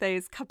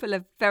those couple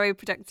of very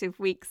productive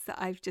weeks that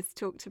I've just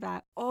talked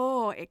about.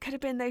 Or it could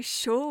have been those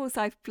shawls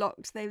I've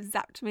blocked. They've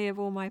zapped me of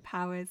all my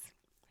powers.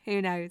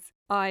 Who knows?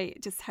 I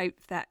just hope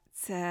that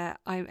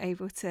I'm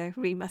able to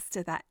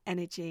remuster that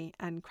energy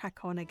and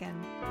crack on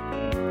again.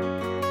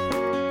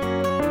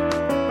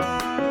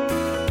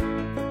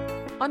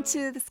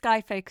 Onto the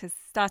Sky Focus,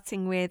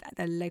 starting with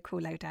the local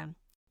lowdown.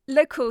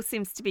 Local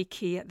seems to be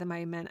key at the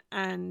moment,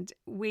 and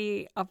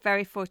we are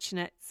very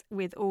fortunate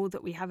with all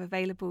that we have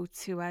available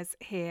to us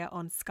here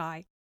on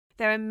Sky.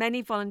 There are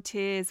many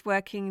volunteers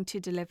working to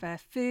deliver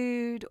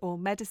food or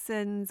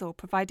medicines or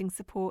providing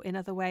support in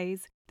other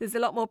ways. There's a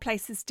lot more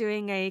places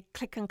doing a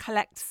click and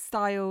collect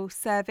style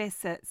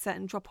service at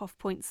certain drop-off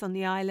points on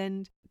the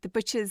island. The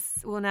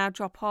butchers will now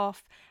drop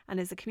off, and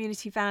there's a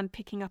community van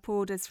picking up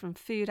orders from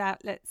food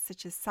outlets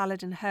such as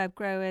salad and herb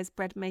growers,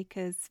 bread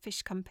makers,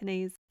 fish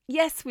companies.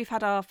 Yes, we've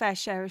had our fair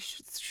share of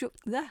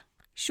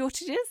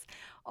shortages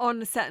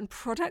on certain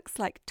products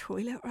like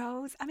toilet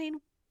rolls. I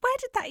mean, where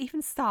did that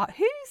even start?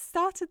 Who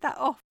started that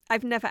off?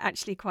 I've never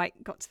actually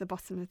quite got to the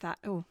bottom of that.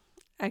 Oh,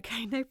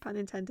 okay, no pun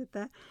intended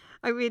there.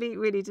 I really,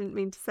 really didn't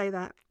mean to say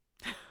that.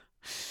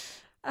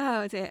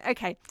 Oh dear.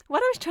 Okay,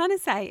 what I was trying to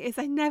say is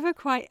I never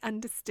quite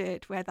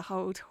understood where the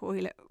whole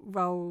toilet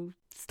roll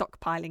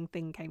stockpiling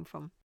thing came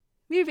from.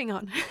 Moving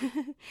on.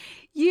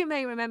 You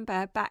may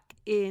remember back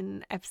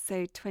in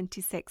episode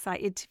 26, I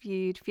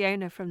interviewed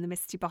Fiona from the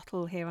Misty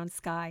Bottle here on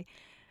Sky.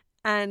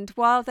 And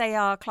while they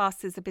are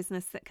classed as a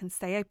business that can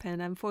stay open,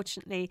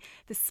 unfortunately,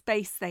 the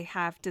space they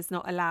have does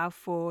not allow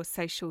for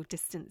social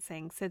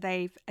distancing. So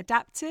they've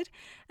adapted,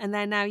 and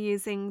they're now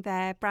using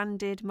their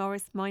branded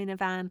Morris Minor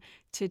van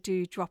to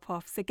do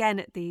drop-offs, again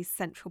at these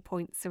central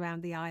points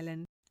around the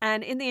island.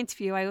 And in the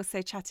interview, I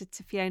also chatted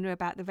to Fiona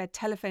about the red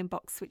telephone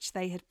box which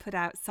they had put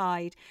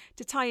outside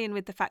to tie in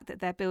with the fact that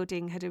their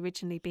building had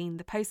originally been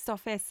the post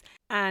office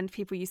and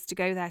people used to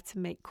go there to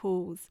make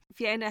calls.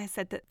 Fiona has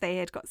said that they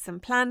had got some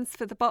plans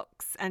for the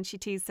box, and she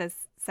teased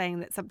us saying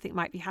that something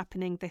might be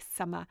happening this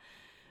summer.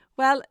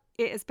 Well,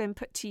 it has been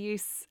put to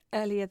use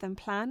earlier than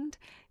planned.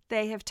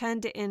 They have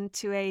turned it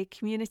into a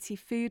community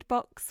food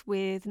box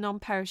with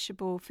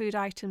non-perishable food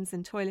items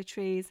and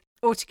toiletries,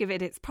 or to give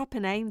it its proper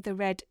name, the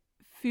Red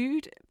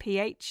Food,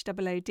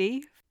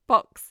 PHOOD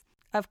box,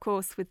 of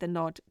course, with the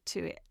nod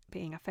to it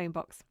being a phone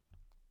box.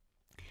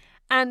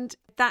 And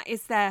that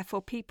is there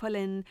for people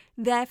in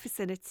their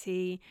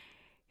facility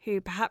who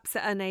perhaps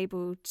are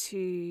unable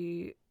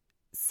to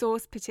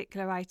source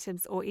particular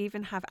items or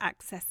even have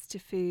access to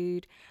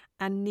food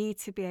and need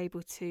to be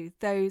able to.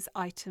 Those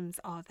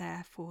items are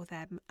there for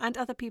them, and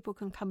other people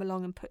can come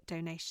along and put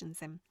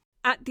donations in.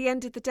 At the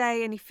end of the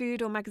day, any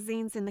food or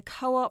magazines in the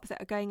co-op that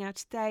are going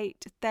out of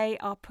date, they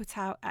are put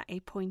out at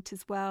a point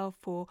as well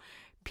for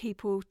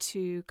people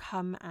to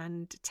come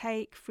and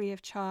take free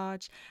of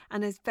charge.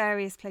 And there's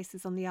various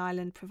places on the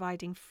island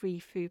providing free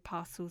food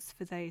parcels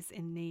for those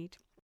in need.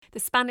 The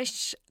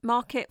Spanish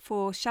market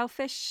for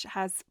shellfish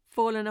has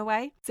fallen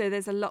away, so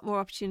there's a lot more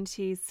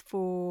opportunities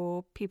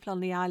for people on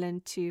the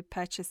island to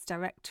purchase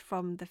direct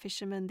from the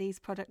fishermen these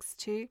products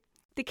too.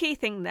 The key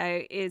thing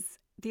though is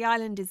the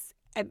island is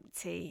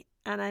empty.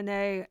 And I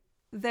know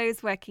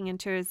those working in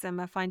tourism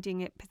are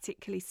finding it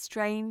particularly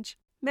strange.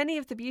 Many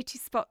of the beauty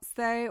spots,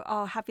 though,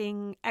 are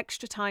having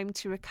extra time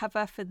to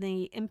recover from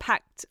the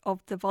impact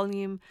of the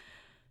volume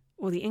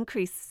or the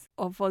increase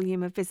of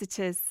volume of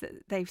visitors that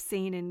they've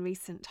seen in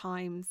recent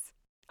times.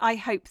 I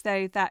hope,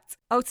 though, that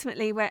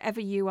ultimately wherever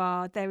you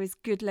are, there is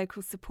good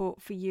local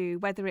support for you,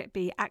 whether it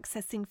be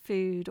accessing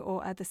food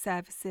or other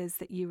services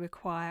that you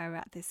require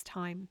at this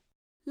time.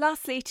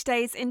 Lastly,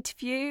 today's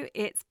interview,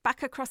 it's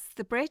back across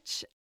the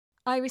bridge.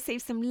 I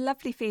received some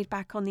lovely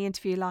feedback on the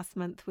interview last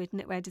month with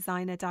knitwear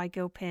designer Di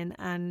Gilpin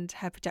and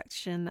her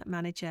production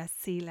manager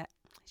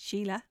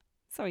Sheila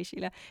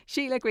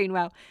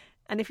Greenwell.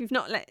 And if you've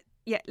not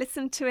yet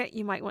listened to it,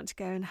 you might want to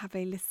go and have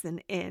a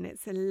listen in.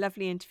 It's a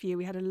lovely interview.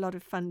 We had a lot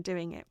of fun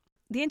doing it.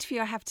 The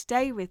interview I have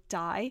today with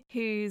Di,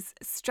 whose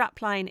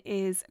strapline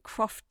is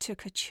Croft to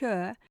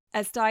Couture,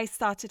 as Di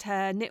started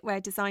her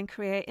knitwear design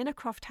career in a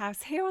croft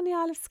house here on the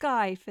Isle of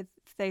Skye, for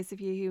those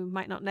of you who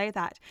might not know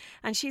that.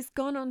 And she's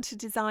gone on to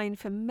design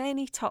for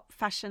many top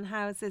fashion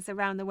houses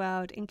around the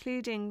world,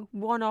 including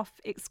one-off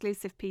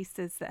exclusive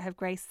pieces that have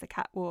graced the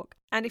catwalk.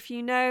 And if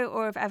you know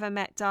or have ever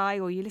met Di,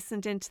 or you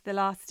listened into the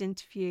last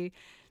interview,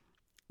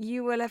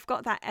 you will have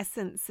got that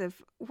essence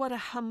of what a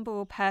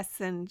humble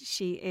person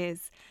she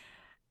is.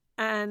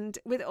 And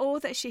with all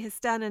that she has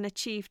done and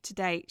achieved to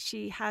date,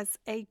 she has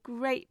a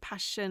great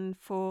passion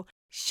for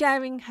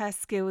sharing her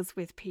skills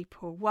with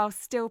people while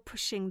still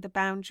pushing the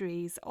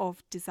boundaries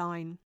of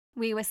design.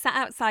 We were sat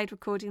outside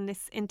recording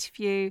this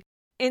interview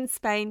in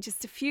Spain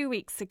just a few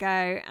weeks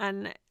ago,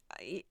 and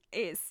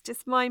it's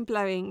just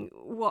mind-blowing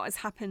what has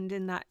happened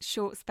in that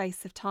short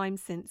space of time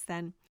since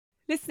then.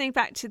 Listening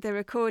back to the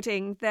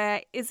recording,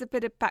 there is a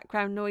bit of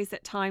background noise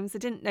at times. I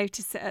didn't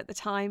notice it at the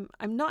time.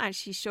 I'm not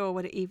actually sure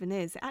what it even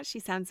is. It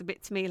actually sounds a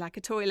bit to me like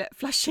a toilet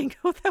flushing,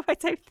 although I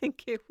don't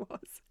think it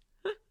was.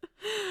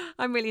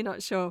 I'm really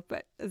not sure,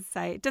 but as I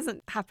say, it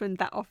doesn't happen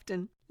that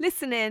often.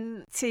 Listen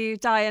in to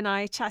Di and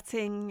I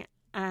chatting,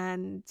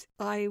 and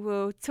I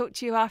will talk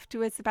to you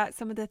afterwards about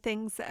some of the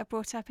things that are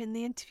brought up in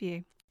the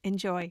interview.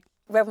 Enjoy.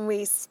 When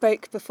we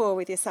spoke before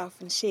with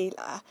yourself and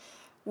Sheila,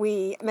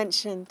 we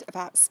mentioned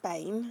about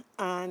Spain,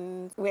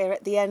 and we're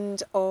at the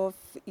end of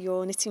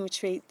your knitting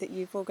retreat that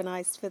you've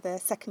organised for the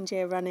second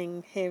year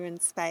running here in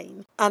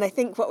Spain. And I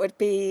think what would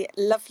be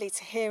lovely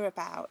to hear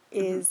about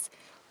is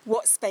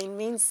what Spain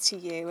means to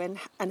you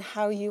and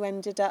how you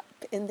ended up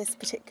in this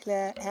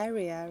particular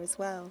area as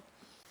well.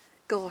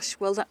 Gosh,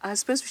 well, I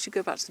suppose we should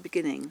go back to the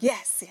beginning.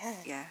 Yes,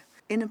 yeah.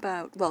 When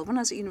I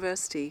was at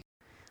university,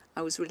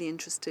 I was really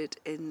interested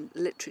in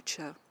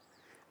literature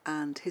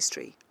and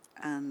history.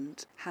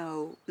 and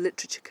how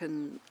literature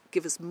can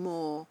give us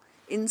more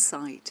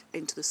insight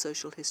into the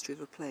social history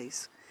of a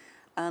place.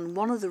 And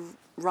one of the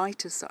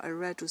writers that I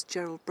read was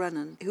Gerald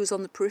Brennan, who was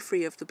on the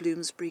periphery of the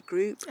Bloomsbury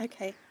group.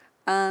 Okay.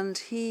 And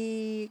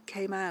he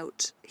came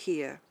out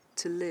here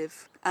to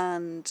live,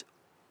 and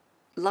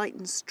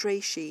Leighton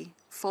Strachey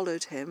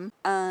followed him,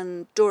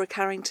 and Dora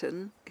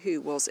Carrington,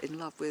 who was in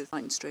love with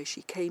Leighton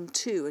Strachey, came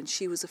too, and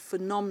she was a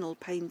phenomenal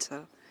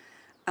painter.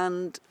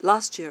 And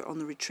last year on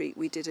the retreat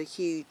we did a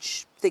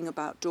huge thing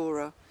about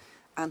Dora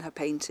and her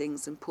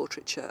paintings and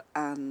portraiture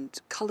and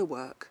colour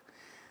work.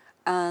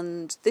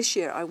 And this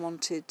year I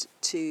wanted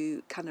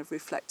to kind of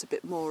reflect a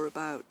bit more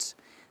about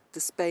the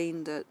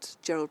Spain that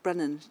Gerald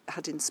Brennan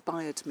had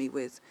inspired me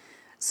with.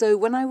 So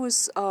when I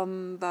was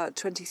about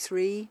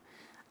 23,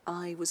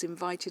 I was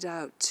invited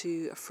out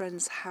to a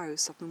friend's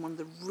house up in one of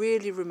the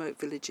really remote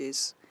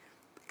villages,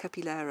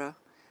 Capilera,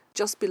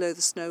 just below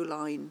the snow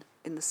line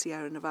in the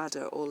Sierra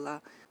Nevada, or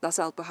Las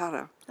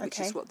Albujara, which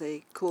is what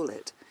they call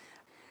it,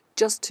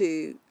 just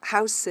to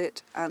house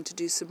sit and to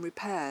do some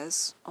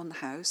repairs on the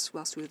house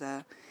whilst we were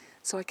there.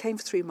 So I came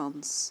for 3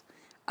 months,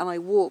 and I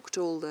walked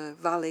all the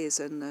valleys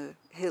and the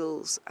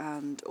hills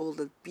and all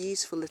the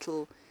beautiful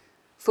little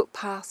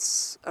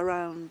footpaths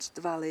around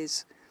the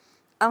valleys.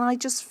 And I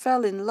just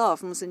fell in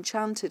love and was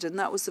enchanted, and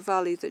that was the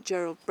valley that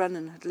Gerald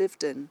Brennan had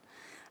lived in.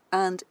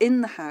 And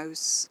in the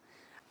house,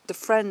 the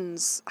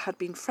friends had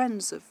been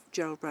friends of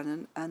Gerald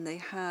Brennan, and they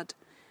had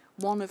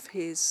one of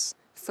his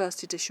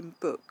first edition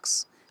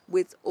books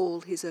with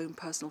all his own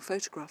personal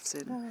photographs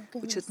in,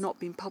 which had not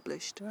been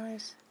published.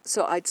 Right.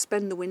 So I'd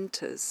spend the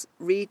winters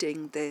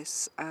reading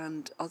this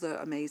and other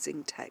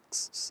amazing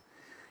texts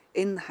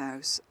in the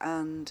house,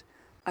 and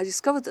I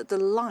discovered that the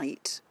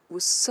light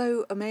was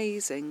so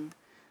amazing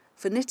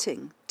for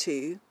knitting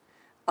too.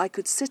 I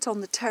could sit on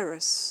the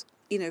terrace,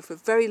 for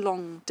very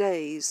long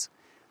days.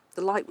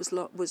 The light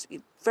was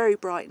very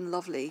bright and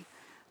lovely,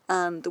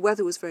 and the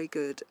weather was very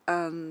good,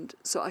 and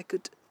so I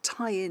could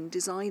tie in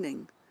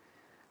designing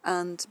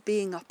and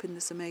being up in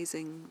this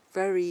amazing,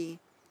 very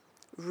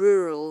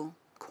rural,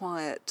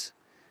 quiet,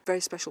 very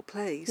special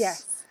place.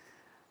 Yes.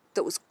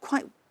 That was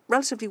quite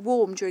relatively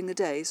warm during the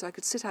day, so I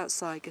could sit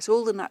outside, get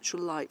all the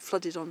natural light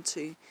flooded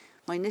onto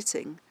my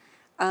knitting,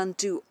 and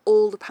do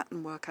all the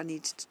pattern work I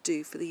needed to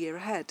do for the year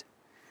ahead.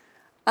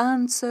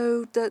 And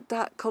so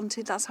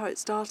that's how it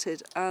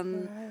started.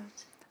 And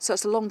so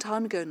it's a long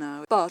time ago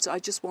now, but I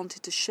just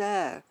wanted to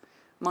share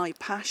my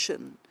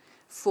passion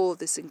for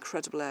this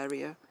incredible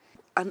area,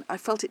 and I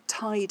felt it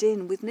tied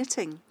in with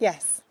knitting.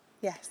 Yes.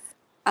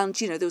 And,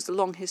 there was a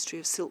long history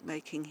of silk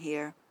making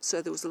here,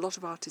 so there was a lot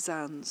of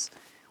artisans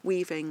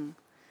weaving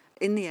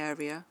in the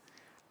area,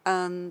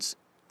 and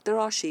there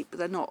are sheep, but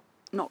they're not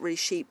really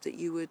sheep that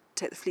you would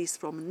take the fleece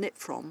from and knit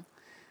from,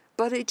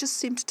 but it just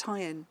seemed to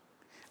tie in.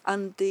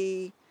 And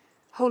the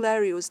whole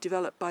area was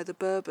developed by the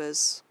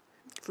Berbers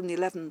from the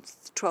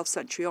 11th, 12th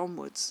century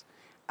onwards,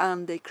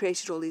 and they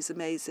created all these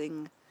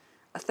amazing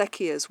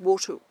acequias,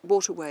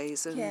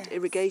 waterways and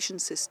irrigation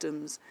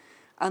systems,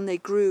 and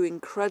they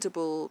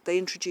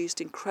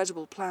introduced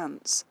incredible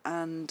plants,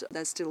 and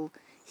they're still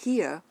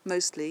here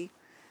mostly.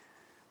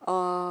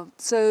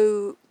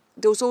 So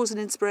there was always an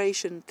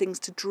inspiration, things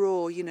to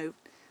draw,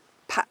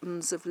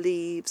 patterns of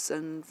leaves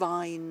and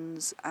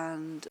vines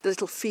and the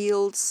little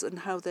fields and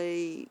how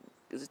the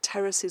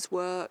terraces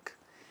work.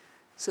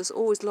 So there's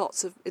always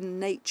lots of in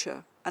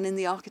nature and in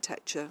the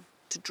architecture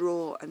to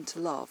draw and to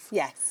love.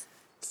 Yes.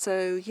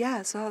 So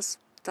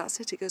that's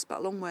it. It goes back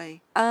a long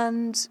way.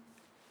 And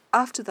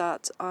after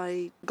that,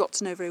 I got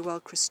to know very well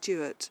Chris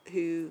Stewart,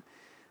 who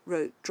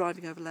wrote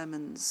Driving Over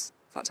Lemons.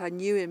 In fact, I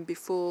knew him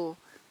before,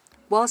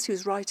 whilst he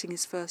was writing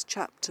his first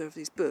chapter of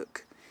his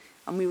book,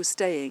 and we were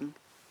staying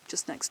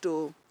just next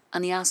door,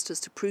 and he asked us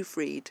to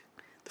proofread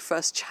the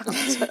first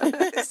chapter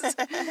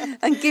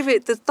and give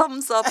it the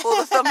thumbs up or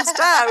the thumbs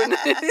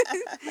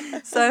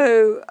down.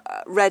 So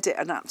read it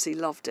and absolutely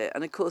loved it.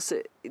 And of course,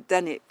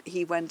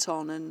 he went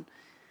on and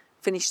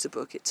finished the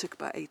book. It took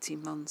about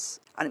 18 months,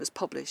 and it was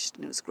published,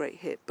 and it was a great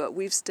hit. But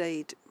we've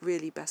stayed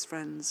really best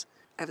friends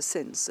ever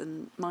since,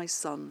 and my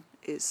son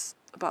is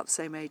about the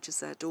same age as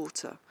their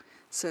daughter,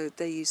 so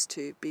they used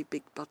to be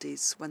big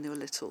buddies when they were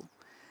little.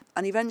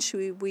 And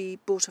eventually we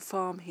bought a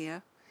farm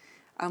here,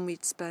 and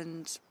we'd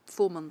spend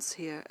 4 months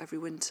here every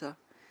winter.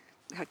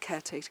 We had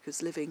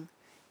caretakers living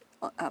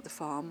at the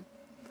farm,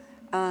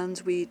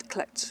 and we'd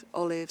collect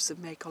olives and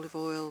make olive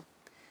oil,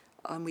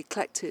 and we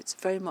collect it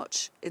very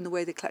much in the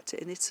way they collect it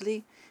in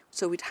Italy.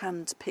 So we'd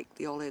hand pick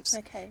the olives,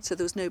 so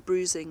there was no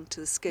bruising to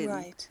the skin.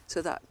 Right.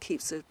 So that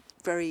keeps a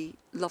very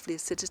lovely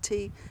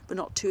acidity, but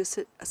not too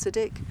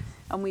acidic.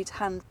 And we'd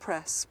hand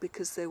press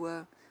because they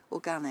were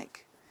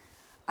organic.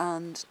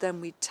 And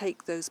then we'd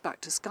take those back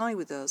to Skye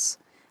with us,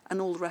 and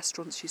all the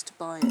restaurants used to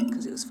buy it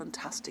because it was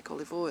fantastic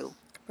olive oil.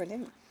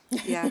 Brilliant.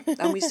 Yeah,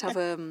 and we used to have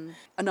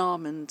an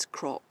almond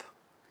crop.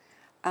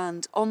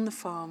 And on the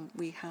farm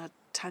we had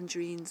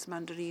tangerines,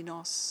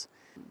 mandarinos,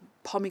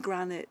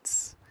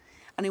 pomegranates,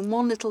 and in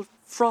one little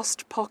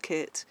frost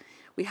pocket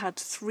we had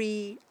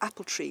 3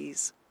 apple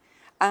trees.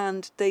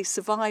 And they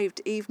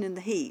survived even in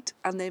the heat,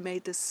 and they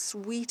made the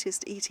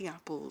sweetest eating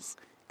apples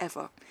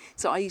ever.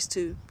 So I used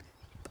to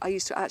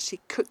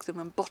actually cook them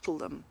and bottle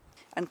them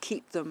and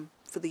keep them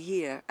for the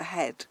year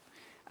ahead.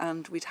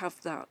 And we'd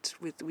have that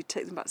we'd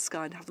take them back to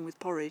Skye and have them with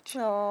porridge.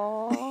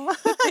 Oh.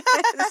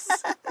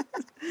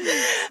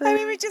 I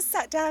mean, we just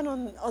sat down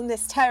on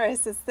this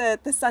terrace as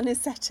the sun is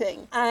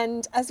setting,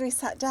 and as we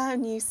sat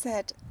down, you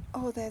said,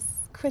 "Oh, there's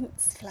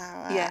quince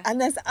flower, Yeah.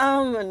 and there's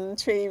almond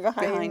tree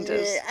behind you."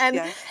 us. And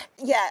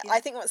yeah. I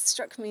think what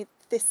struck me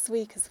this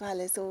week as well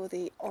is all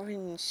the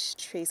orange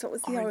trees. What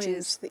was the orange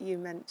Oranges. that you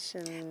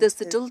mentioned? There's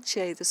the dulce,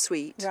 the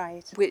sweet,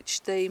 Right.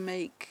 which they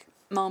make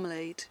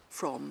marmalade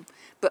from,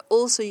 but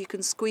also you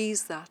can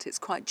squeeze that. It's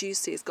quite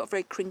juicy. It's got a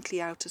very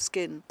crinkly outer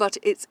skin, but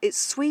it's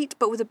sweet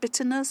but with a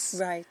bitterness.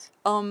 Right.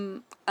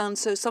 And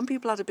so some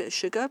people add a bit of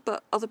sugar,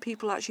 but other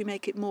people actually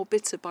make it more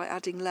bitter by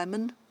adding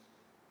lemon.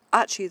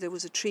 Actually, there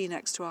was a tree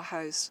next to our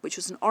house, which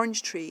was an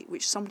orange tree,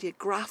 which somebody had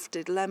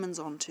grafted lemons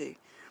onto.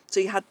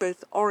 So you had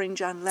both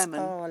orange and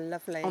lemon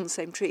lovely. on the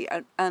same tree.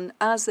 And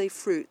as they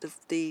fruit,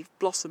 the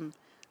blossom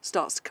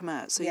starts to come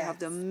out. So you have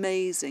the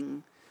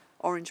amazing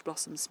orange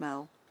blossom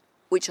smell,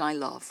 which I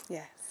love.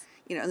 Yes.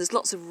 You know, and there's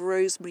lots of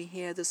rosemary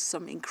here. There's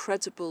some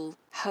incredible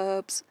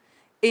herbs.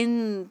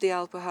 In the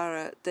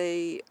Alpujarra,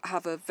 they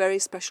have a very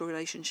special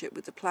relationship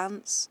with the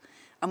plants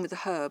and with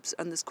the herbs.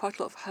 And there's quite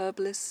a lot of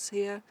herbalists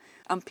here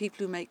and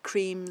people who make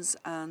creams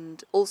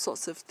and all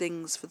sorts of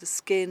things for the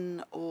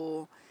skin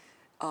or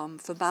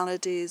for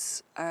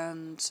maladies.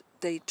 And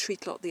they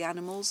treat a lot of the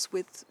animals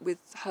with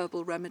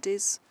herbal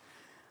remedies.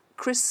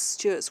 Chris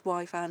Stewart's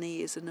wife,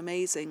 Annie, is an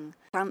amazing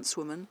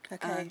plantswoman,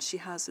 and she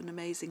has an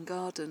amazing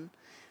garden,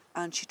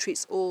 and she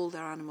treats all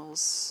their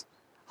animals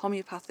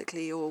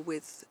homeopathically or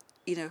with,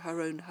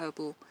 her own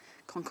herbal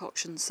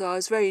concoctions. So I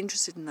was very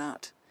interested in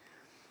that.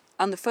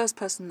 And the first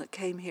person that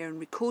came here and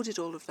recorded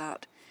all of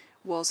that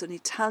was an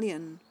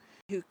Italian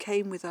who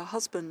came with her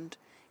husband,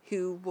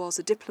 who was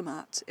a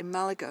diplomat in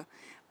Malaga,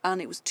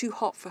 and it was too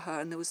hot for her,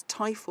 and there was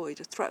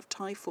typhoid, a threat of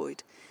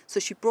typhoid. So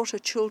she brought her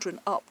children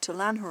up to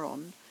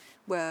Langeron,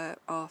 where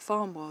our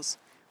farm was,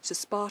 which is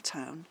a spa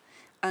town,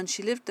 and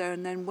she lived there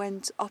and then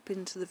went up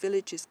into the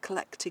villages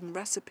collecting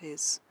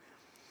recipes.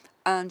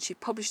 And she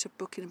published a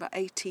book in about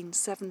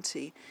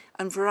 1870,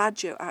 and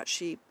Verraggio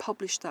actually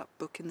published that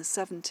book in the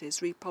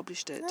 70s,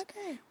 republished it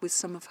with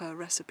some of her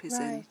recipes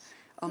in,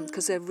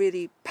 because they're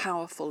really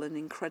powerful and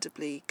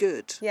incredibly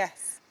good.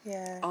 Yes,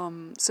 yeah.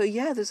 So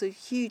there's a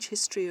huge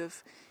history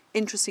of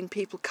interesting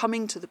people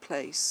coming to the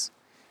place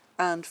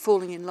and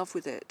falling in love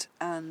with it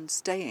and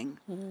staying.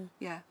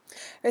 Yeah.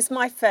 It's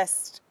my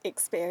first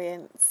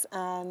experience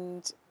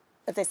and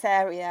of this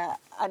area,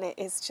 and it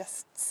is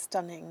just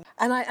stunning.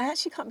 And I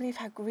actually can't believe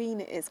how green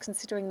it is,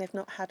 considering they've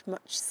not had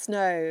much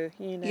snow.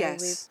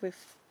 Yes. We've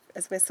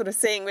as we're sort of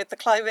seeing with the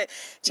climate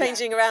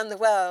changing around the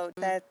world,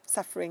 they're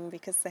suffering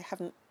because they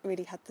haven't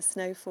really had the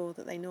snowfall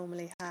that they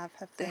normally have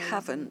they? They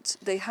haven't.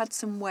 They had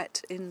some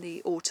wet in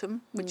the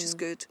autumn, which is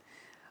good.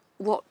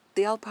 What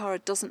the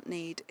Alpujarra doesn't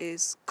need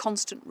is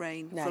constant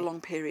rain for a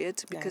long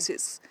period, because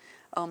it's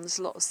there's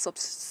a lot of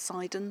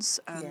subsidence,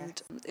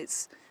 and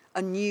it's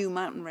a new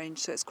mountain range,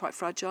 so it's quite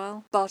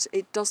fragile, but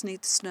it does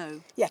need the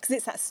snow. Yeah, because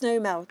it's that snow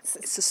melt.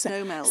 It's a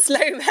snow melt. Slow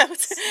melt.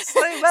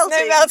 Slow melting.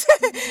 Snow melt.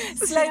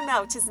 Slow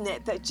melt, isn't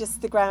it? That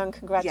just the ground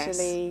can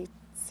gradually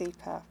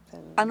seep up.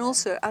 And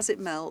also, as it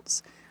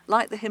melts,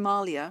 like the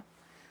Himalaya,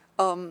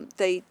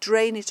 they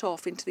drain it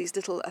off into these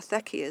little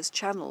acequias,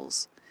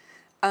 channels,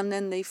 and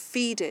then they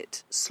feed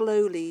it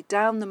slowly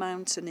down the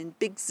mountain in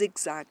big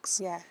zigzags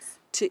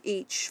to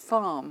each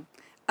farm.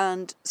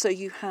 And so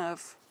you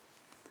have,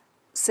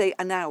 say,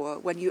 an hour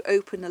when you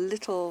open a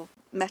little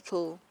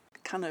metal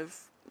kind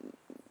of...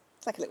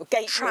 It's like a little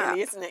gate, trap,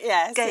 really, isn't it?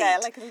 Yes, gate. yeah,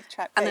 like a little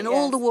trap and gate, then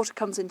all the water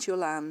comes into your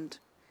land,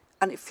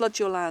 and it floods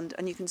your land,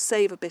 and you can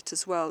save a bit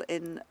as well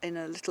in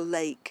a little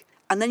lake.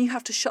 And then you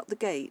have to shut the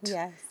gate,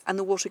 and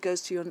the water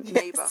goes to your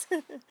neighbour.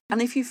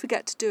 And if you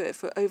forget to do it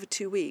for over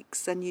 2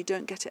 weeks, then you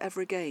don't get it ever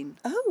again.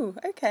 Oh,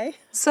 okay.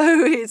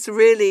 So it's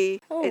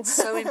really, it's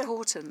so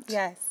important.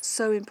 Yes.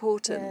 So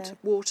important,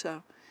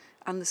 water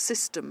and the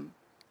system.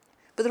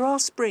 But there are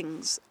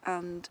springs,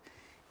 and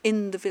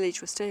in the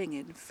village we're staying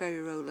in,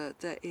 Ferrirola,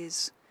 there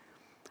is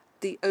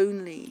the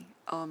only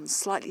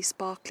slightly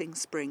sparkling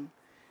spring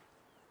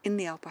in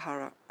the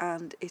Alpujarra,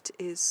 and it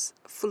is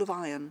full of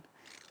iron,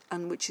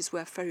 and which is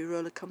where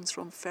Ferrirola comes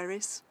from,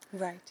 Ferris.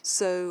 Right.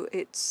 So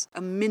it's a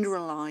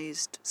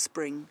mineralised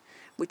spring,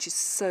 which is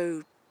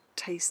so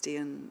tasty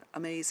and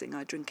amazing.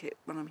 I drink it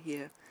when I'm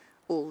here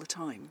all the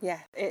time. Yeah,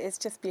 it is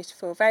just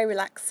beautiful, very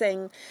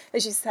relaxing,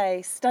 as you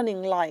say,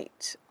 stunning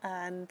light,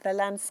 and the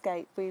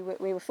landscape. We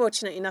were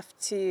fortunate enough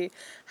to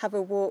have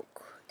a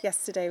walk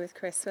yesterday with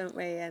Chris, weren't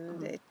we?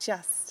 And it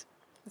just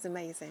was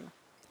amazing.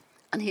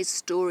 And his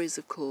stories,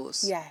 of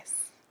course,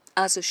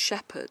 as a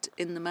shepherd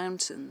in the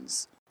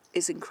mountains,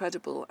 is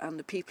incredible, and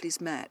the people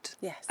he's met,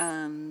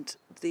 and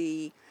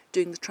doing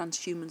the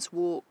transhumance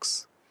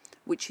walks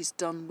which he's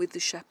done with the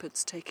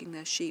shepherds taking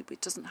their sheep.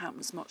 It doesn't happen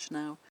as much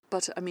now.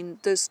 But, I mean,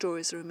 those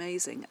stories are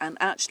amazing. And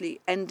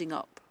actually ending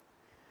up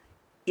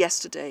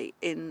yesterday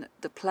in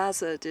the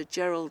Plaza de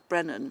Gerald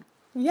Brennan.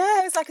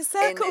 Yeah, it was like a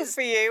circle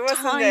for you,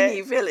 wasn't it?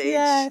 Tiny village.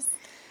 Yes.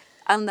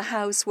 And the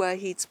house where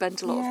he'd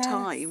spent a lot Yes. of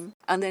time.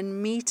 And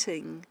then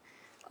meeting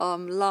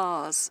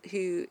Lars,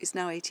 who is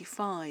now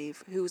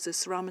 85, who was a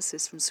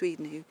ceramicist from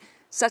Sweden, who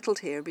settled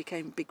here and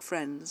became big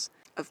friends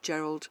of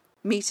Gerald,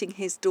 meeting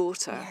his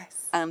daughter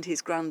Yes. and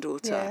his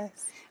granddaughter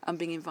Yes. and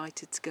being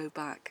invited to go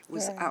back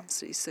was Yeah.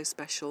 absolutely so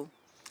special.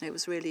 It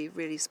was really,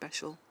 really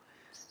special.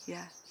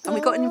 Yeah. And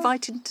we got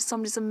invited to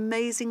somebody's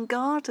amazing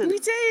garden. We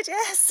did,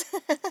 yes.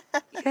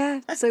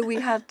 Yeah, so we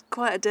had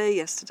quite a day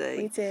yesterday.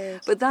 We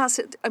did. But that's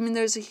it. I mean,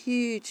 there's a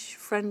huge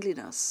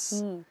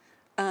friendliness.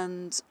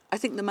 And I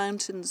think the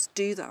mountains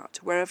do that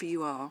wherever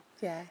you are.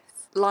 Yes.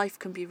 Life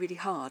can be really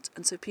hard.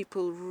 And so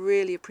people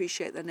really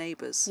appreciate their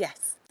neighbours. Yes.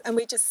 And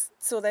we just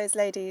saw those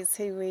ladies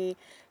who we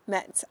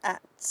met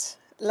at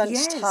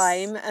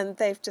lunchtime, and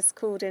they've just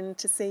called in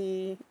to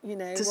see,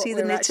 what see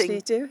we're the actually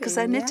knitting. doing. Because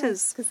they're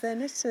knitters. Because they're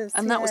knitters.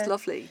 And that was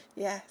lovely.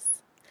 Yes.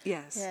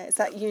 Yes. Yeah, it's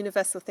that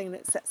universal thing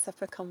that sets up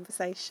a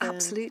conversation.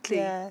 Absolutely.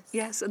 Yes.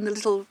 Yes, and the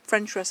little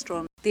French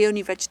restaurant, the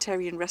only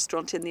vegetarian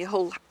restaurant in the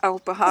whole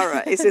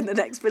Albahara is in the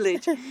next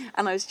village.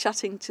 And I was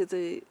chatting to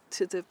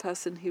the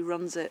person who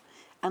runs it,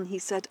 and he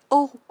said,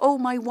 oh,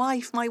 my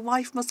wife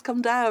must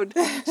come down.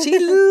 She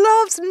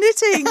loves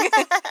knitting.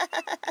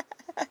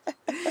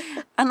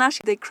 And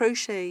actually they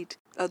crocheted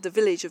the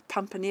village of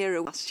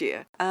Pampanera last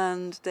year,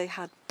 and they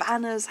had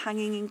banners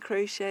hanging in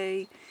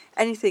crochet,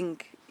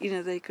 anything,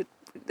 they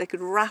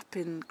could wrap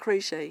in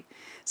crochet.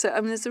 So,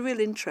 I mean, there's a real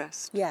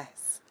interest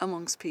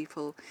amongst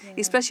people,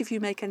 especially if you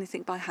make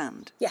anything by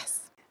hand.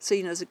 Yes. So,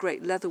 there's a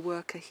great leather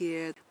worker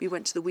here. We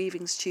went to the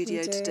weaving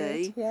studio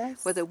today,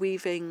 where they're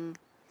weaving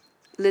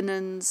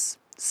linens,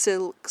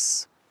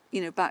 silks,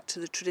 back to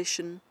the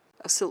tradition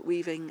of silk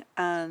weaving,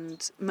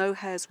 and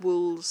mohairs,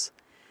 wools.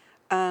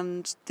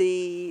 And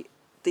the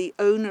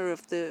owner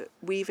of the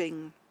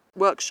weaving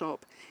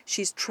workshop,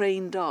 she's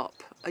trained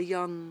up a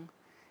young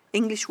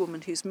English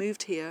woman who's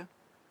moved here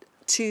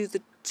to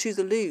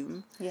the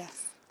loom.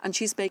 Yes. And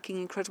she's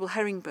making incredible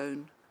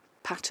herringbone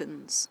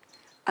patterns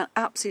and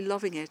absolutely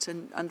loving it,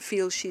 and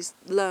feels she's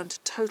learned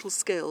total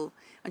skill,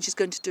 and she's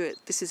going to do it.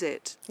 This is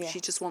it. Yes. She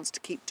just wants to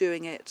keep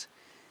doing it,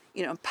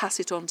 and pass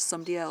it on to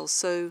somebody else.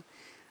 So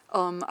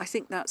I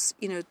think that's,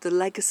 the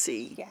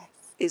legacy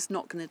is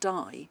not going to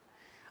die.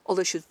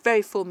 Although she's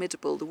very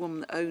formidable, the woman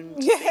that owned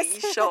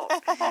the shop,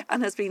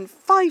 and has been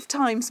 5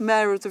 times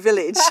mayor of the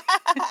village.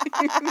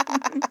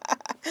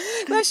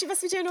 Well, she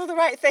must be doing all the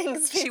right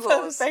things.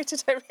 People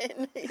voted her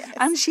in. Yes.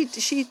 And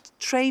she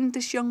trained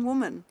this young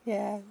woman,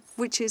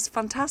 which is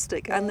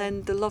fantastic. Yeah. And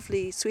then the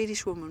lovely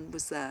Swedish woman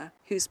was there,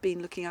 who's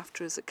been looking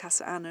after us at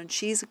Casa Anna, and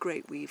she's a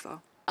great weaver.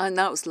 And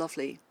that was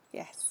lovely.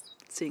 Yes.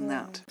 Seeing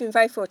that. We've been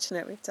very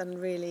fortunate. We've done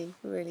really,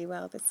 really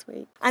well this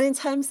week. And in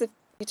terms of,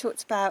 you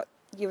talked about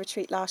your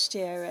retreat last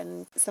year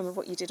and some of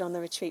what you did on the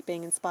retreat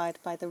being inspired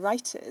by the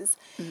writers.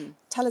 Mm-hmm.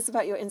 Tell us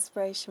about your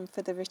inspiration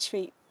for the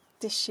retreat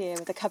this year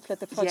with a couple of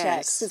the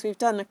projects, because we've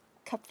done a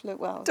couple of,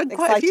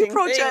 quite a few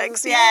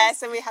projects.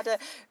 Yes, and we had a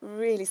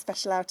really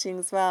special outing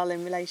as well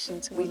in relation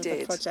to one of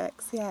the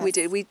projects. Yes. We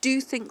did. We do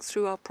think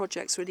through our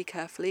projects really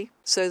carefully.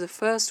 So the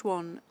first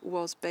one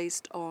was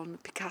based on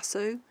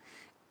Picasso,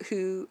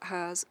 who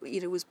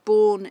was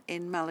born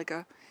in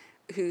Malaga,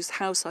 whose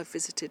house I've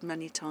visited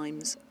many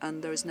times,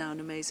 and there is now an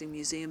amazing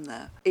museum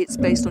there. It's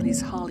based on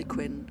his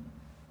Harlequin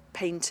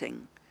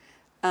painting,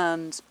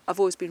 and I've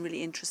always been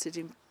really interested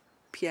in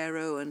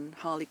Piero and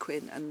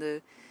Harlequin and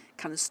the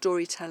kind of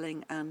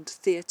storytelling and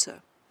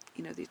theatre,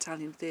 the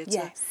Italian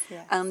theatre,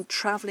 and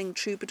travelling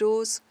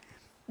troubadours,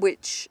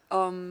 which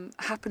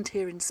happened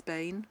here in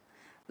Spain.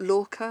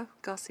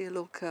 Garcia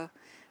Lorca,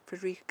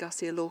 Federico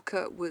Garcia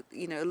Lorca,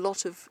 a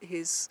lot of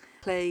his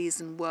plays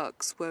and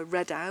works were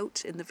read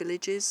out in the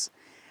villages,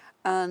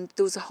 and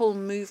there was a whole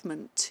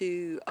movement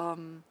to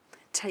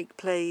take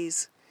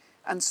plays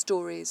and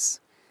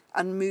stories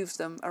and move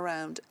them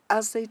around,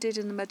 as they did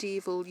in the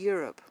medieval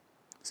Europe.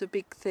 It's a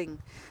big thing.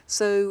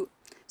 So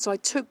I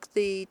took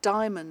the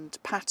diamond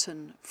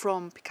pattern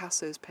from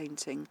Picasso's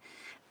painting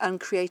and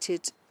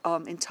created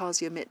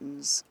intarsia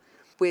mittens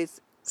with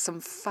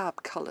some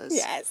fab colours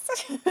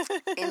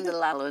in the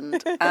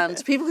Lalland,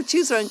 and people could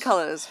choose their own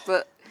colours,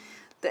 but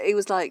it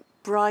was like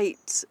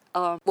bright,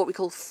 what we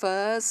call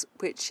furs,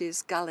 which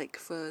is Gaelic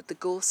for the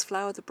gorse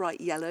flower, the bright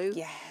yellow,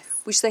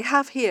 which they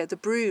have here. The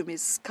broom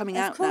is coming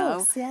out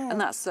now, and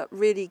that's that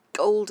really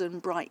golden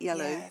bright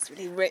yellow. Yeah, it's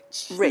really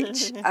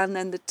rich. And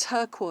then the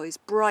turquoise,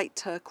 bright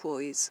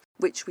turquoise,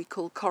 which we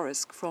call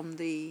Corrisc, from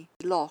the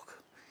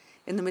loch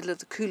in the middle of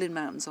the Coolin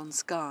Mountains on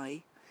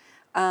Skye.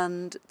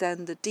 And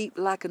then the deep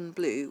Lagan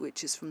blue,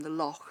 which is from the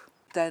loch.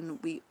 Then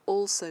we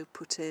also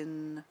put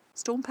in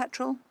storm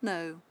petrel?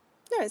 No.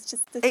 No, it's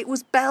just... It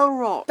was Bell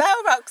Rock.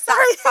 Bell Rock,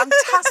 sorry. That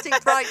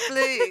fantastic bright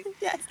blue.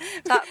 Yes.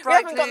 That We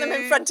bright haven't blue. got them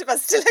in front of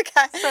us to look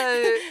at.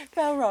 So,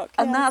 Bell Rock,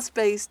 and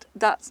yes.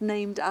 that's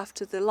named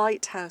after the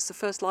lighthouse, the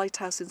first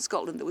lighthouse in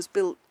Scotland that was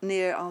built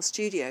near our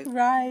studio.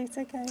 Right,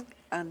 okay.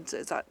 And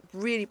it's that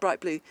really bright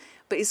blue.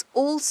 But it's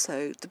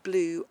also the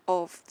blue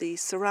of the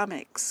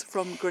ceramics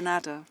from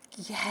Granada.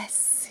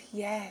 Yes,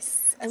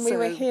 yes. And we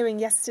were hearing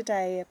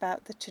yesterday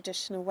about the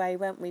traditional way,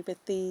 weren't we,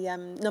 with the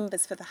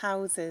numbers for the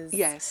houses?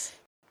 Yes.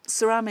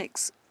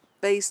 Ceramics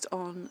based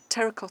on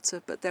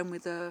terracotta, but then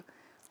with a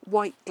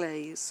white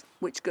glaze,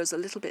 which goes a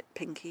little bit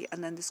pinky,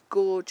 and then this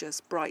gorgeous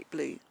bright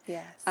blue.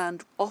 Yes.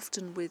 And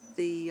often with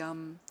the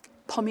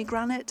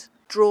pomegranate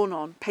drawn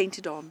on,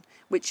 painted on,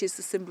 which is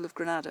the symbol of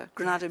Granada.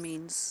 Granada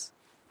means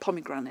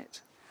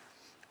pomegranate.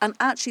 And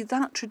actually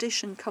that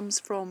tradition comes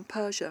from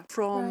Persia,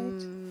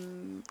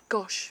 from,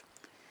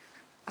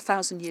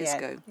 1,000 years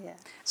ago. Yeah.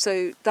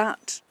 So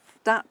that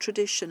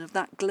tradition of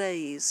that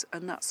glaze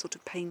and that sort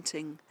of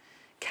painting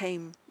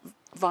came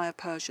via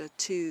Persia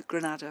to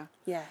Granada.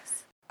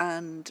 Yes.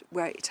 And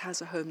where it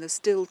has a home, there's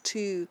still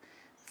 2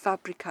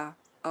 fabrica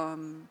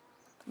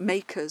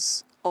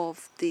makers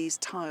of these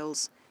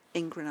tiles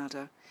in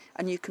Granada,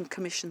 and you can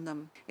commission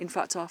them. In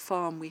fact, our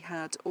farm, we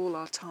had all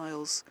our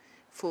tiles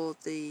for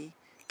the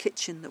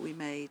kitchen that we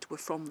made were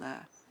from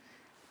there.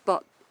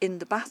 But in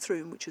the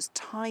bathroom, which was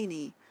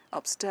tiny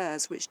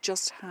upstairs, which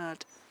just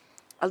had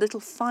a little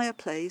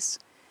fireplace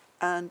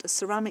and a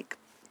ceramic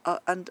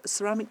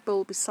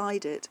bowl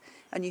beside it,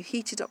 and you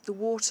heated up the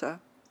water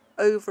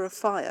over a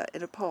fire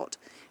in a pot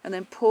and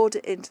then poured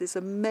it into this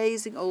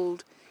amazing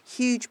old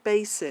huge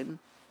basin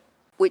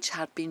which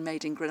had been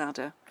made in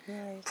Granada,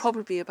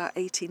 probably about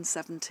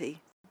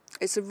 1870.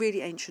 It's a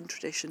really ancient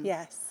tradition.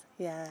 Yes,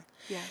 yeah.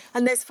 Yeah.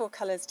 And those 4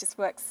 colours just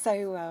work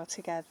so well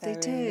together They in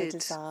did. the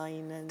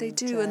design. And, they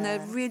do, and they're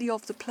really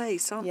of the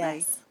place, aren't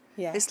they?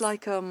 Yes. It's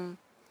like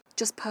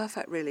just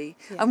perfect, really.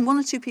 Yeah. And 1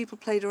 or 2 people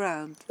played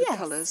around with Yes,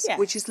 colours, yes.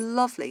 which is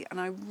lovely, and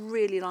I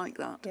really like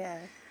that. Yeah.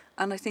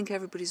 And I think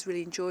everybody's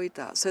really enjoyed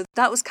that. So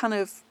that was kind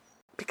of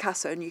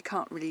Picasso, and you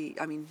can't really,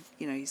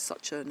 he's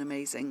such an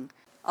amazing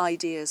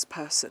ideas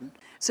person.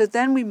 So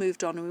then we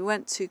moved on and we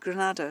went to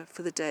Granada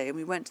for the day, and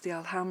we went to the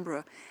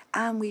Alhambra,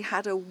 and we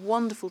had a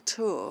wonderful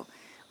tour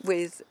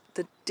with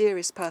the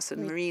dearest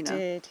person, Marina. We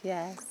did,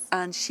 yes.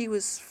 And she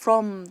was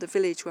from the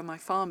village where my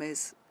farm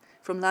is,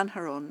 from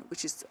Lanjaron,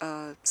 which is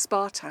a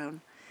spa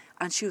town,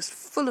 and she was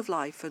full of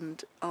life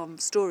and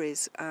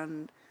stories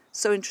and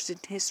so interested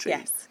in history.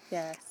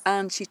 Yes.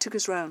 And she took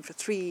us round for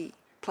 3+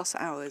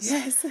 hours.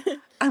 Yes.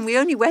 And we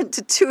only went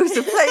to 2 of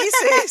the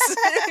places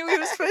we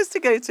were supposed to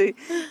go to,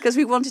 because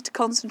we wanted to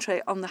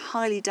concentrate on the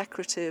highly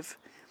decorative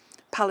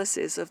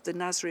palaces of the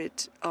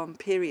Nasrid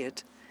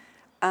period.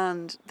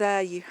 And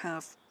there you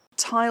have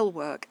tile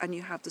work and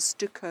you have the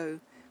stucco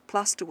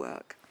plaster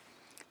work.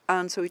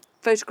 And so we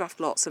photographed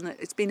lots, and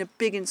it's been a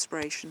big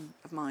inspiration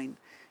of mine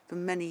for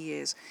many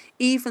years.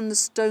 Even the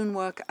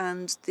stonework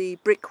and the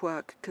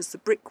brickwork, because the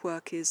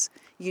brickwork is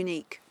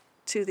unique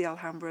to the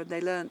Alhambra.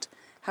 They learnt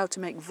how to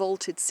make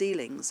vaulted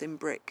ceilings in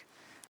brick,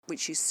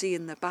 which you see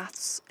in the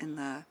baths in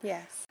there.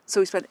 Yes.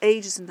 So we spent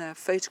ages in there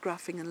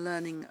photographing and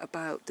learning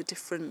about the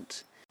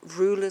different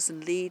rulers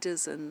and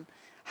leaders and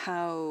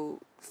how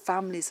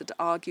families had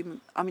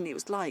argument. It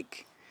was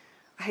like,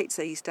 I hate to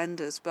say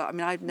EastEnders, but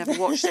I've never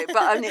watched it,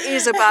 but it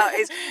is about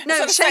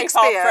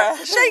Shakespeare.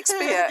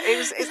 Shakespeare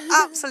is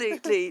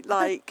absolutely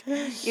like,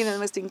 the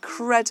most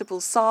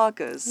incredible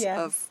sagas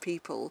of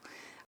people,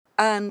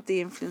 and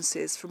the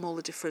influences from all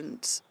the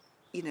different,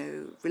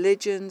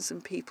 religions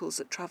and peoples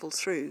that travel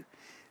through.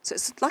 So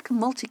it's like a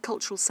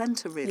multicultural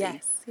centre, really.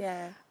 Yes,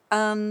 yeah.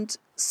 And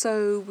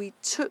so we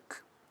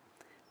took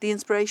the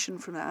inspiration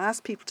from that. I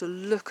asked people to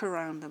look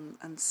around them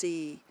and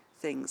see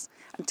things.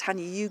 And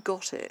Tanya, you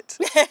got it.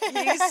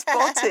 You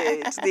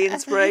spotted the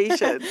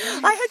inspiration.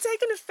 I had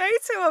taken a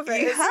photo of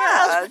it. You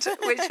had,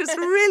 which was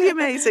really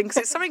amazing,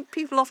 because it's something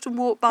people often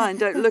walk by and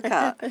don't look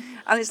at.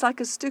 And it's like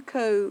a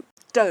stucco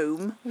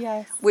dome,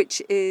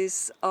 which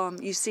is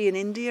you see in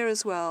India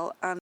as well,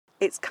 and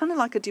it's kind of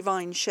like a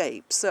divine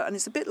shape. So, and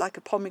it's a bit like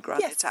a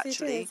pomegranate,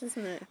 actually. It is,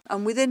 isn't it?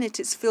 And within it,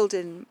 it's filled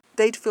in.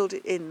 They'd filled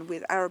it in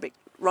with Arabic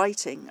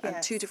writing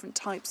and 2 different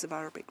types of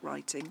Arabic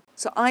writing.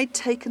 So I'd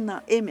taken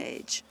that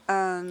image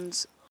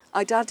and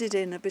I'd added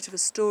in a bit of a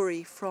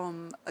story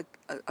from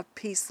a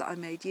piece that I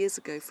made years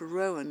ago for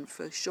Rowan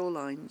for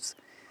Shorelines,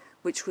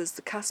 which was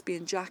the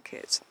Caspian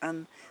jacket.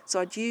 And so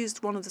I'd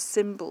used one of the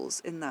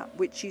symbols in that,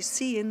 which you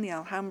see in the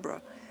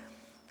Alhambra.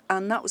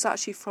 And that was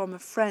actually from a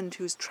friend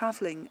who was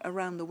travelling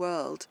around the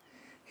world,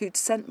 who'd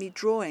sent me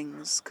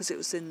drawings, because it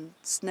was in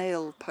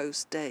snail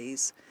post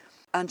days.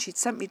 And she'd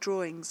sent me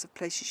drawings of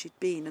places she'd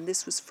been, and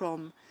this was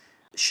from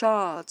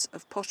shards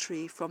of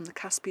pottery from the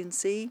Caspian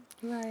Sea.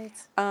 Right.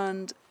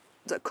 And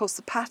of course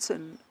the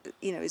pattern,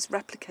 is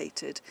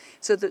replicated.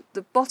 So that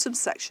the bottom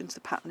section to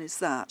the pattern is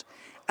that,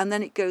 and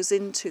then it goes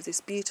into this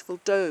beautiful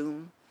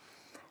dome.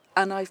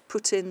 And I've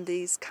put in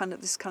this kind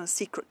of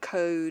secret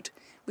code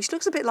which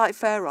looks a bit like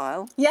Fair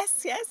Isle.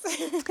 Yes.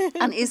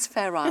 And is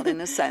Fair Isle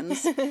in a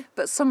sense,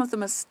 but some of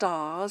them are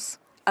stars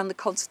and the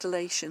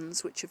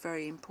constellations, which are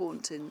very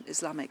important in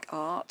Islamic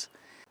art,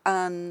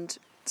 and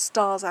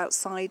stars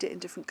outside it in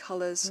different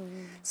colours.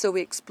 So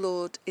we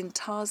explored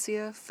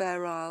Intarsia,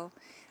 Fair Isle,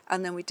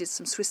 and then we did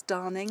some Swiss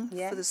darning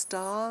for the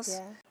stars.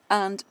 Yeah.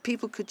 And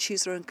people could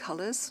choose their own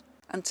colours.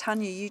 And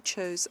Tanya, you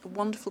chose a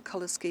wonderful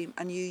colour scheme,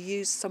 and you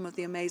used some of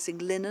the amazing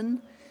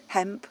linen,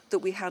 hemp that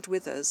we had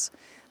with us,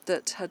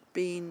 that had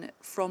been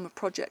from a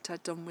project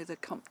I'd done with a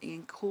company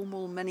in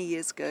Cornwall many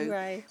years ago,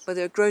 Right. where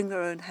they were growing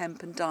their own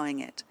hemp and dyeing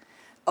it.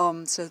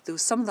 So there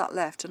was some of that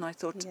left, and I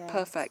thought, Yes.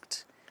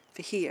 perfect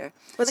for here.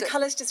 Well, So the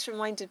colours just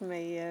reminded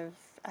me of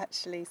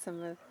actually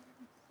some of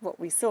what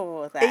we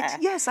saw there.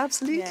 yes,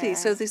 absolutely. Yeah.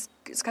 So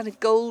it's kind of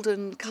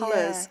golden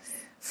colours Yes.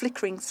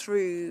 flickering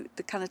through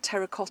the kind of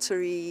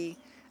terracotta-y,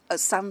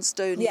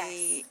 sandstone-y,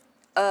 Yes.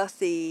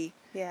 earthy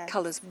Yeah.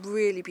 colours,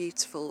 really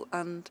beautiful.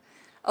 And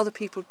other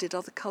people did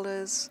other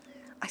colours.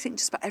 I think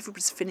just about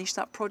everybody's finished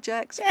that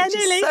project, Yeah, which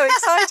nearly. is so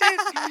exciting.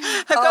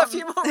 I've got a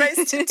few more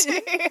rows to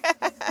do.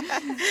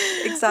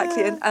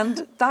 Exactly,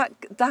 and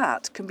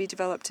that can be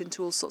developed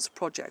into all sorts of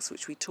projects,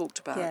 which we talked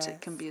about. Yes.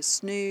 It can be a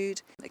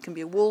snood, it can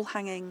be a wall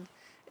hanging,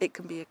 it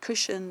can be a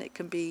cushion, it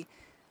can be,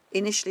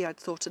 initially I'd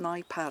thought an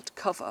iPad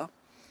cover,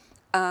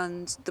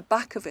 and the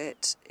back of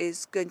it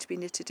is going to be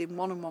knitted in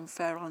 1-on-1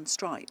 Fair Isle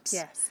stripes,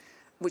 Yes.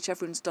 which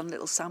everyone's done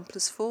little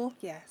samplers for,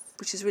 Yes.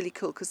 which is really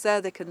cool, because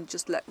there they can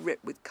just let rip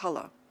with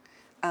colour,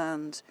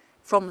 and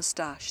from the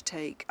stash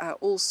take out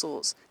all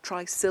sorts,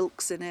 try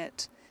silks in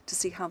it to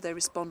see how they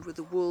respond with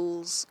the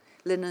wools,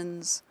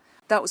 linens.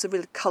 That was a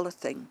real colour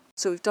thing.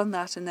 So we've done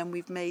that, and then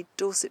we've made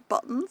Dorset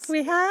buttons,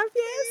 We have,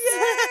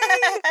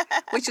 yes.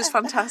 which was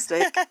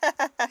fantastic.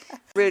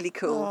 Really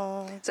cool.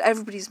 Oh. So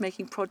everybody's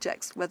making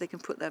projects where they can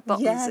put their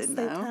buttons Yes, in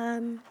they now,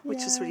 can.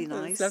 which was really that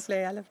was nice.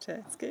 lovely. I loved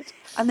it. It's good.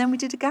 And then we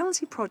did a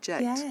Guernsey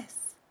project. Yes.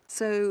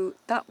 So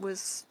that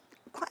was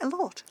quite a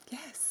lot.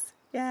 Yes.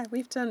 Yeah,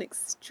 we've done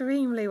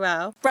extremely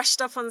well.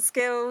 Brushed up on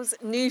skills,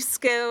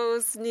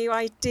 new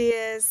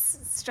ideas,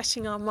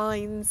 stretching our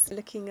minds,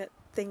 looking at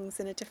things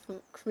in a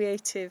different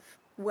creative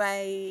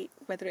way,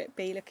 whether it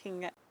be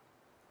looking at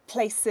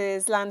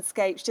places,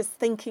 landscapes, just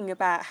thinking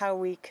about how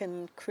we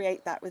can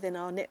create that within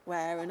our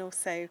knitwear, and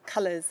also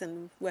colours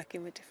and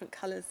working with different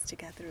colours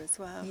together as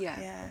well.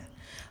 Yeah.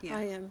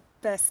 I am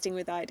bursting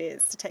with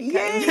ideas to take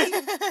Yay!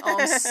 home. Oh,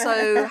 I'm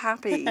so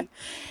happy.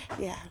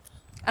 Yeah.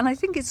 And I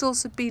think it's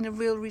also been a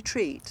real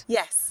retreat.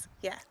 Yes.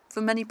 Yeah. For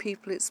many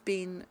people, it's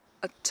been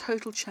a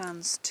total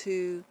chance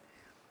to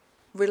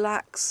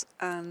relax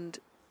and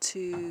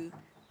to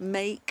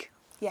make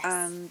Yes.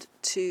 and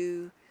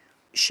to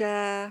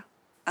share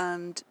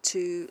and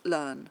to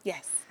learn.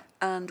 Yes.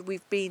 And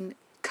we've been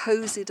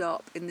cozied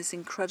up in this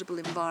incredible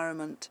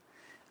environment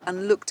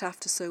and looked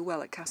after so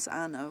well at Casa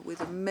Anna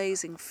with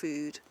amazing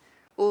food,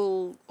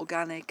 all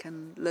organic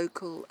and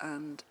local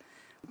and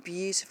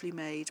beautifully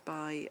made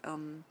by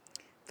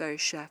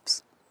various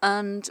chefs.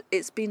 And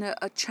it's been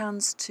a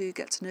chance to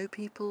get to know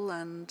people,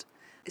 and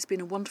it's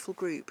been a wonderful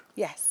group.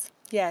 Yes.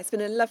 Yeah, it's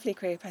been a lovely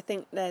group. I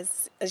think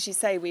there's, as you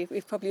say,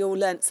 we've probably all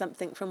learnt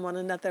something from one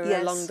another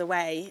Yes. along the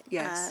way.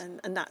 Yes.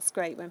 And that's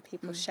great when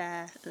people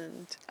share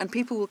And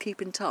people will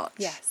keep in touch.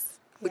 yes.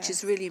 Which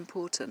is really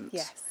important.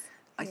 Yes.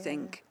 I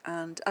think,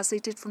 and as they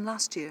did from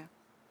last year,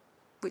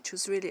 which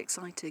was really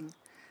exciting.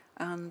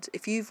 And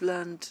if you've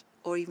learned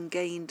or even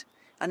gained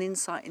an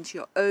insight into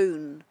your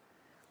own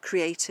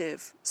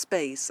creative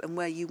space and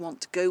where you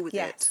want to go with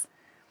it,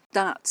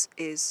 that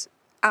is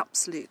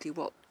absolutely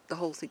what the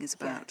whole thing is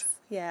about. Yes.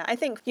 Yeah, I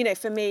think,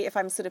 for me, if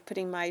I'm sort of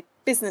putting my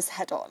business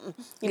head on,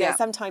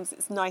 sometimes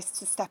it's nice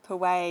to step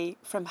away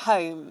from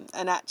home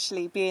and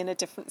actually be in a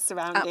different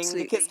surrounding.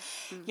 Absolutely. Because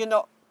you're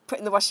not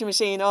putting the washing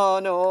machine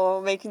on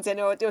or making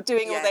dinner or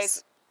doing all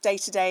those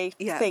day-to-day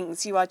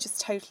things. You are just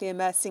totally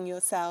immersing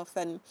yourself,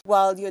 and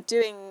while you're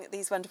doing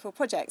these wonderful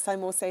projects,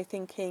 I'm also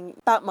thinking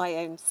about my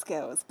own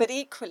skills, but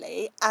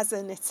equally as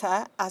a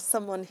knitter, as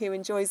someone who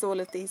enjoys all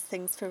of these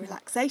things for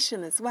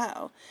relaxation as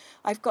well,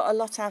 I've got a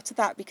lot out of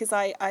that, because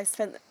I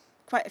spent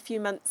quite a few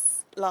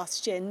months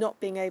last year not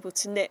being able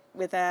to knit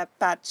with a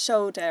bad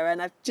shoulder,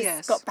 and I've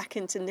just got back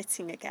into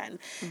knitting again,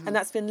 and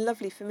that's been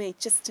lovely for me,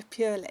 just to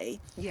purely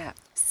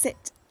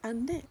sit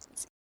and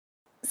knit.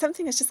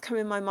 Something has just come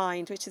in my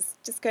mind, which is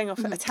just going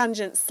off at a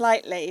tangent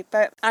slightly,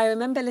 but I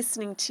remember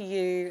listening to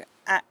you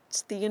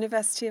at the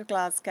University of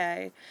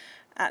Glasgow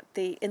at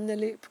the In the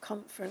Loop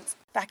conference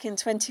back in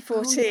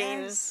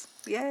 2014.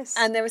 Yes.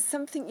 And there was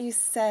something you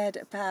said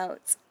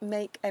about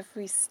make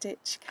every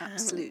stitch count.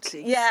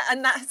 Absolutely. Yeah,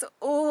 and that has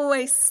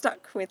always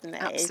stuck with me.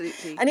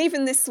 Absolutely. And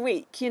even this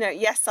week,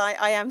 yes,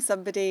 I am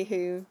somebody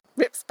who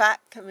rips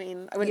back. I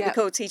mean, I wouldn't be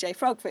called TJ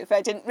Frog if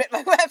I didn't rip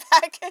my wear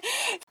back.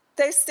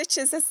 Those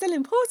stitches are still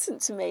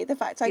important to me. The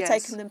fact I've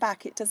taken them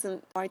back,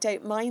 I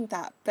don't mind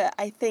that. But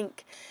I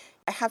think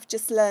I have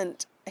just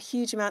learnt a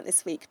huge amount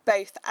this week,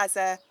 both as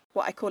a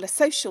what I call a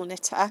social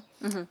knitter,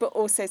 but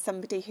also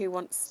somebody who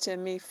wants to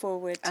move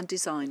forward And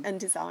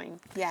design.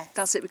 Yes.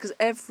 That's it, because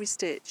every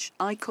stitch,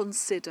 I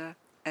consider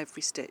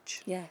every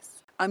stitch.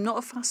 Yes. I'm not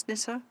a fast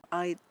knitter.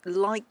 I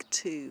like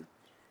to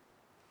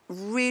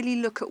really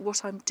look at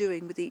what I'm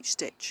doing with each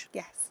stitch.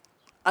 Yes.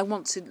 I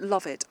want to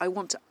love it.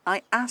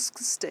 I ask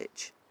the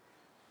stitch,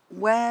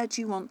 where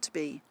do you want to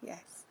be?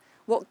 Yes.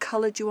 What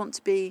colour do you want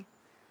to be?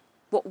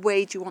 What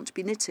way do you want to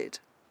be knitted?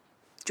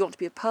 Do you want to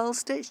be a purl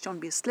stitch? Do you want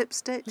to be a slip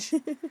stitch?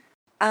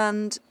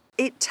 And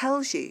it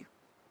tells you.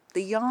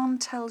 The yarn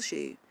tells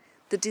you.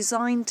 The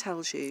design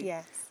tells you.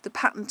 Yes. The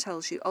pattern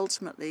tells you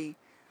ultimately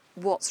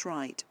what's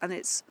right. And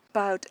it's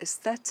about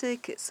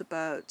aesthetic. It's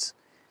about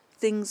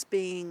things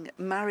being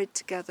married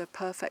together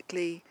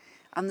perfectly.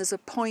 And there's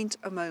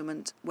a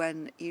moment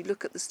when you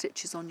look at the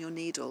stitches on your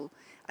needle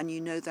and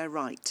you know they're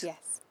right.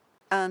 Yes.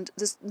 And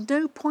there's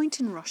no point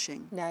in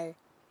rushing. No.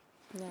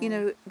 You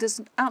know, there's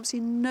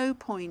absolutely no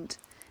point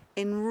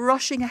in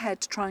rushing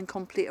ahead to try and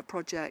complete a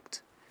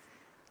project.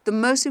 The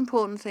most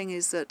important thing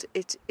is that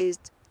it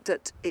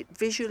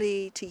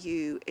visually to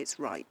you it's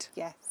right.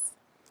 Yes.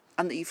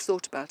 And that you've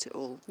thought about it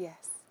all.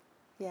 Yes.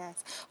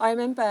 Yes. I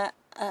remember,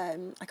 I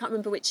can't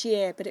remember which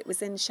year, but it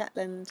was in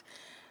Shetland,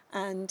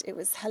 and it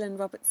was Helen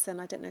Robertson.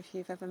 I don't know if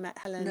you've ever met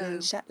Helen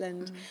in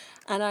Shetland.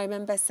 And I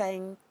remember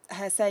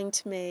her saying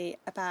to me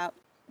about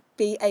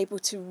be able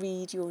to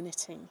read your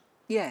knitting.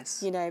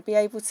 Yes. You know, be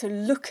able to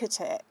look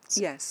at it.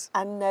 Yes.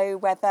 And know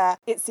whether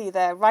it's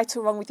either right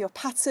or wrong with your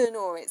pattern,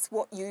 or it's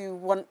what you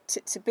want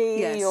it to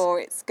be, or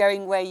it's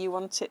going where you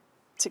want it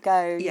to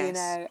go, you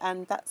know,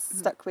 and that's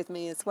stuck with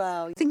me as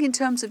well. I think in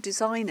terms of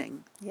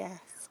designing, yes,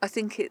 I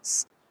think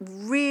it's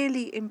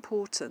really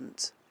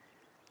important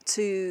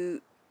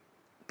to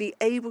be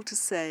able to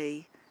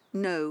say,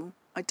 no,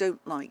 I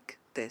don't like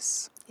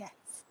this. Yes.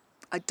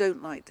 I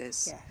don't like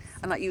this. Yes.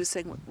 And like you were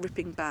saying,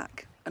 ripping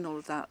back and all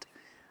of that.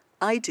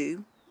 I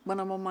do when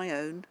I'm on my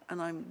own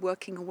and I'm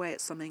working away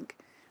at something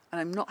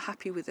and I'm not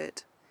happy with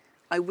it.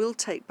 I will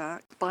take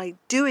back. By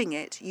doing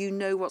it, you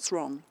know what's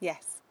wrong.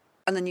 Yes.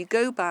 And then you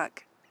go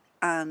back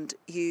and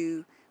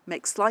you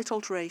make slight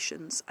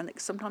alterations, and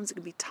sometimes it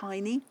can be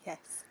tiny.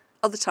 Yes.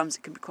 Other times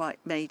it can be quite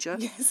major.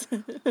 Yes.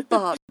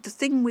 But the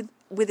thing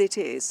with it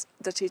is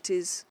that it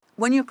is,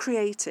 when you're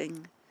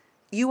creating,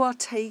 you are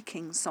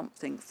taking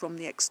something from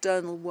the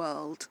external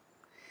world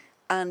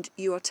and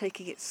you are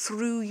taking it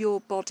through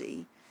your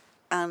body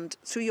and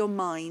through your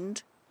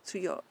mind,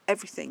 through your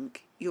everything,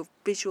 your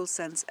visual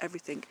sense,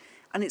 everything,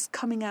 and it's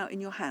coming out in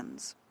your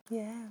hands.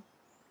 Yeah.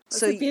 That's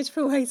So a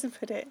beautiful way to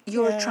put it.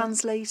 You're a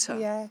translator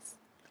yes.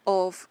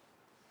 of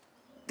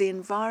the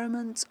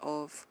environment,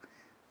 of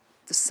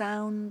the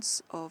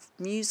sounds, of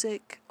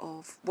music,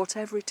 of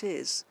whatever it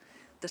is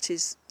that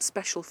is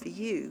special for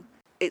you.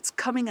 It's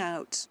coming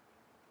out.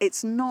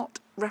 It's not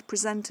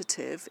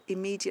representative,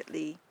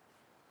 immediately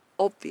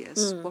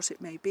obvious what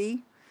it may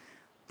be,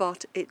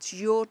 but it's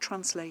your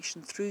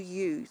translation through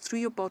you, through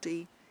your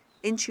body,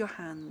 into your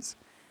hands,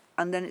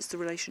 and then it's the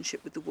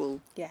relationship with the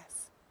wool.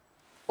 Yes.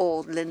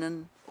 Or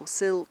linen, or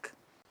silk,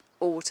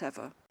 or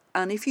whatever.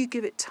 And if you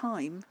give it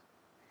time,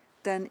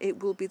 then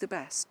it will be the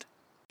best.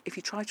 If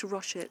you try to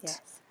rush it,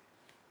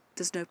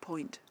 there's no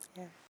point.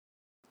 Yeah.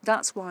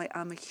 That's why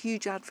I'm a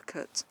huge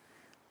advocate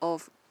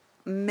of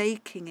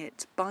making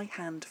it by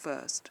hand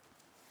first,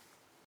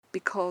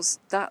 because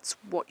that's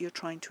what you're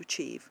trying to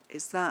achieve,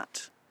 is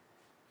that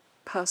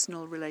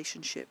personal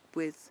relationship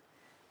with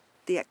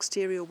the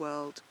exterior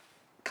world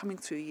coming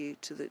through you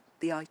to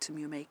the item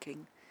you're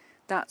making.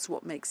 That's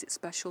what makes it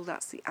special.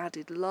 That's the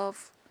added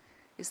love,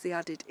 it's the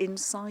added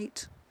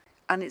insight,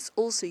 and it's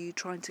also you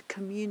trying to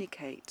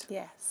communicate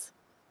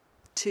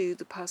to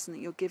the person that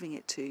you're giving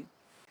it to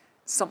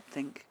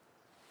something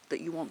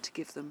that you want to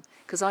give them.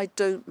 Because I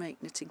don't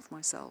make knitting for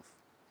myself.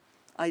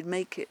 I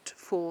make it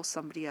for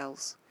somebody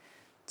else.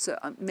 So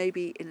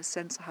maybe in a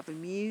sense I have a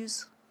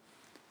muse,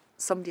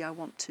 somebody I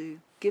want to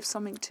give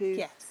something to.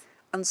 Yes.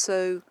 And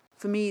so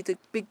for me the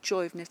big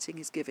joy of knitting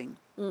is giving.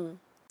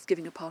 It's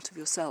giving a part of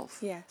yourself.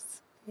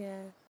 Yes.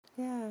 Yeah.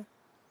 Yeah.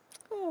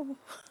 Oh.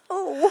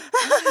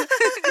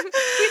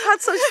 We've had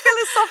such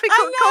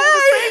philosophical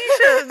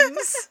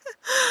conversations.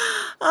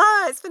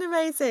 It's been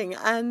amazing,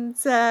 and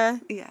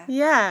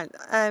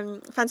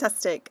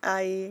fantastic.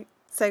 I'm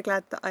so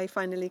glad that I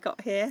finally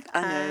got here.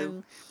 I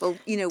know. Well,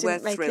 you know, we're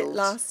didn't make thrilled. It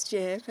last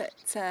year, but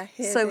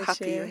here so this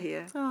happy year. You're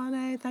here. Oh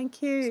no,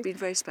 thank you. It's been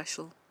very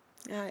special.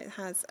 Yeah, it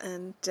has,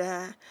 and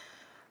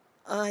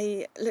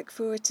I look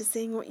forward to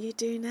seeing what you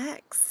do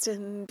next,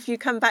 and if you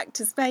come back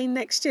to Spain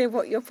next year,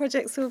 what your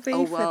projects will be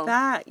for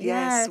that.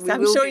 Yes, we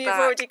I'm will sure be you've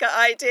back. already got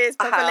ideas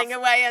bubbling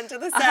away under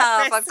the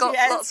surface. I've got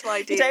lots of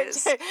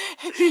ideas.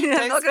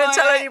 I'm not going to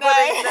tell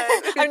anybody.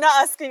 No. I'm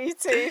not asking you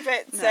to,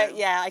 but No.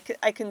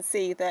 I can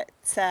see that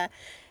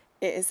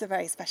it is a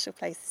very special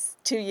place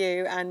to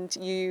you, and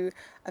you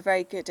are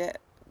very good at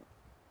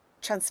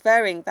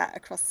transferring that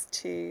across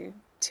to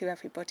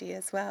everybody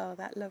as well,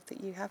 that love that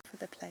you have for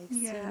the place.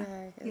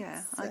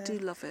 I do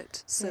love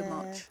it so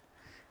much,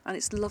 and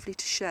it's lovely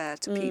to share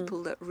to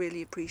people that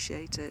really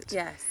appreciate it.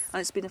 Yes. And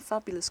it's been a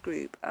fabulous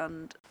group,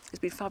 and it's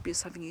been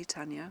fabulous having you,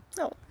 Tanya.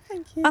 Oh,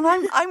 thank you. And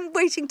I'm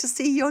waiting to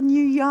see your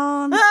new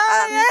yarn and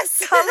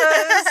yes.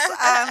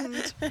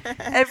 colours and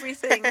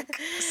everything.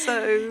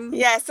 So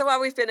so while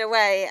we've been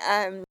away,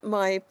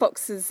 my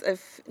boxes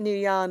of new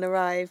yarn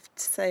arrived.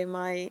 So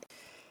my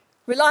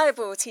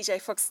reliable TJ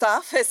Fogg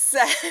staff has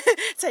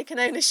taken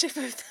ownership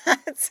of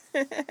that.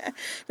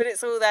 But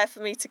it's all there for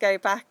me to go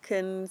back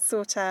and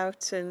sort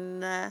out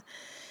and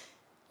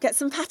get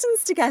some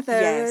patterns together.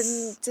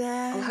 Yes.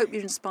 And I hope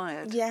you're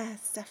inspired.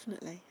 Yes,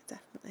 definitely.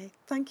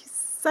 Thank you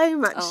so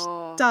much,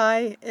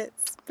 Di.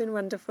 It's been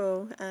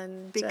wonderful.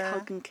 And big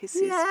hug and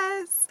kisses.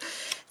 Yes,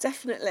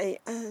 definitely.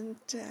 And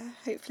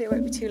hopefully it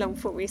won't be too long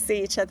before we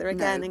see each other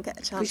again and get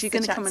a chance to chat. Because you're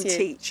going to come and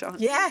teach, aren't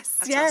you? Yes,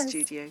 at our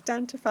studio.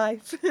 Down to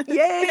 5.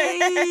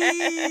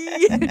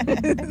 Yay!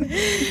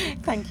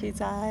 Thank you,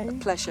 Di. A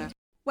pleasure.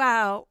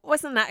 Wow,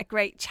 wasn't that a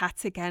great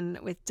chat again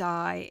with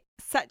Di?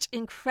 Such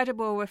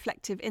incredible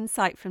reflective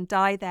insight from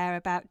Di there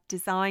about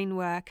design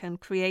work and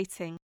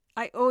creating.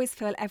 I always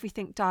feel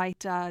everything Di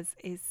does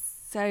is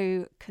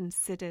so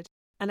considered,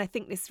 and I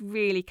think this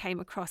really came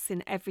across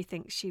in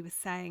everything she was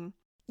saying.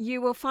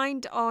 You will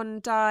find on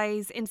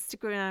Di's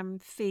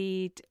Instagram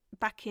feed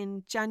back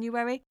in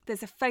January,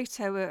 there's a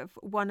photo of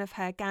one of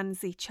her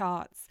Ganzi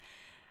charts.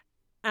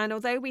 And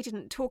although we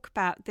didn't talk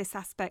about this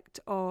aspect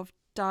of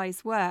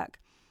Di's work,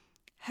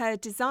 her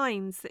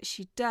designs that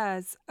she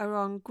does are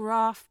on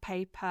graph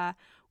paper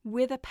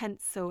with a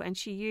pencil, and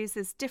she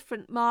uses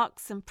different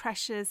marks and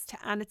pressures to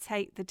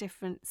annotate the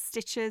different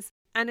stitches.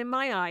 And in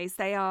my eyes,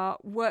 they are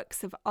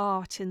works of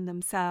art in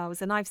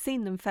themselves, and I've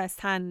seen them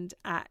firsthand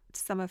at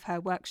some of her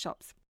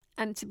workshops.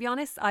 And to be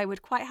honest, I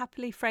would quite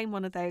happily frame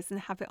one of those and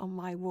have it on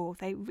my wall.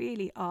 They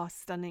really are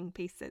stunning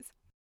pieces.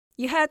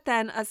 You heard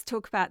then us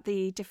talk about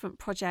the different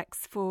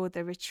projects for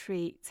the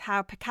retreat,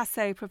 how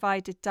Picasso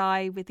provided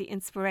Di with the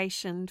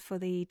inspiration for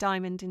the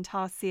Diamond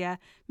Intarsia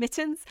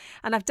mittens.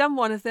 And I've done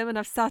one of them and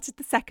I've started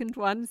the second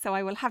one, so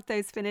I will have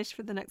those finished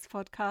for the next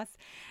podcast.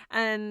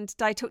 And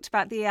Di talked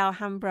about the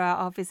Alhambra,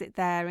 our visit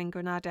there in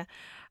Granada,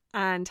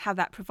 and how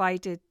that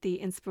provided the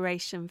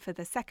inspiration for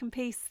the second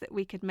piece that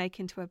we could make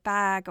into a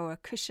bag or a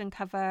cushion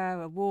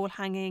cover, a wall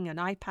hanging, an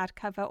iPad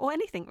cover, or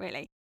anything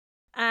really.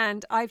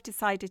 And I've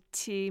decided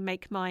to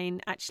make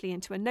mine actually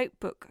into a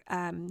notebook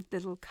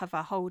little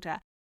cover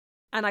holder.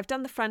 And I've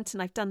done the front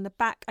and I've done the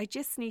back. I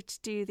just need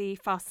to do the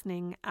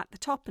fastening at the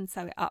top and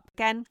sew it up.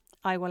 Again,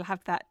 I will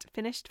have that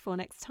finished for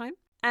next time.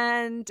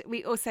 And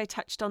we also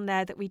touched on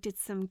there that we did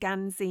some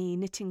Ganzi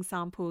knitting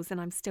samples,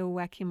 and I'm still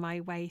working my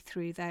way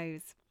through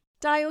those.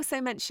 Di also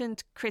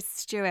mentioned Chris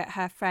Stewart,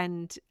 her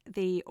friend,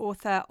 the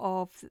author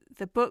of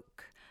the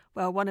book.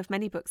 Well, one of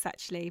many books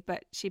actually,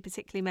 but she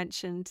particularly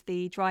mentioned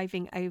the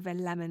Driving Over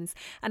Lemons.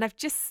 And I've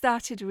just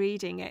started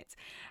reading it.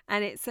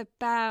 And it's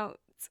about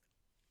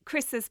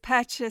Chris's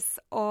purchase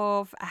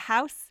of a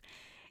house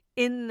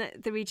in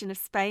the region of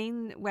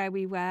Spain where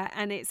we were.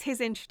 And it's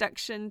his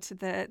introduction to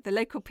the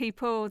local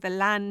people, the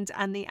land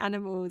and the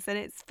animals. And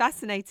it's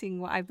fascinating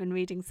what I've been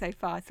reading so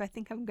far. So I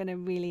think I'm going to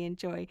really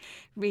enjoy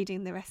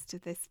reading the rest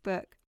of this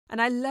book.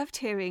 And I loved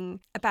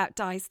hearing about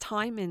Di's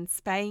time in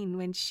Spain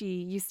when she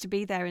used to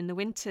be there in the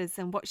winters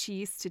and what she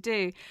used to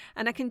do.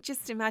 And I can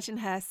just imagine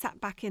her sat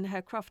back in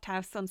her croft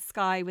house on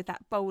Skye with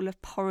that bowl of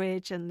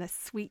porridge and the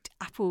sweet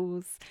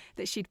apples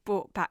that she'd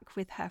brought back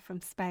with her from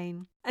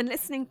Spain. And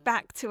listening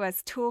back to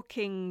us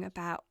talking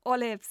about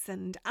olives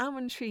and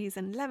almond trees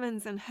and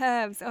lemons and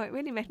herbs, it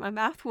really made my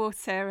mouth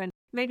water and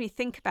made me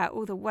think about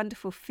all the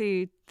wonderful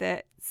food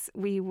that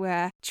we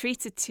were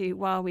treated to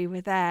while we were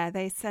there.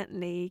 They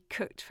certainly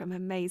cooked from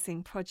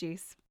amazing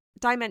produce.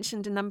 Di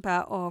mentioned a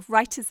number of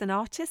writers and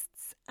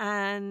artists,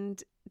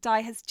 and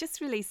Di has just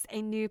released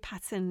a new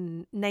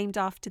pattern named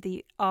after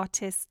the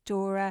artist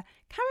Dora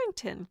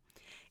Carrington.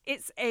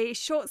 It's a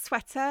short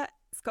sweater.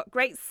 It's got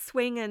great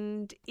swing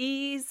and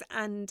ease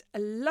and a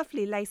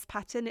lovely lace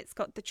pattern. It's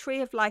got the Tree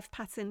of Life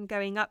pattern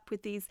going up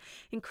with these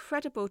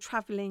incredible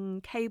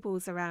travelling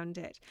cables around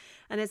it.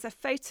 And there's a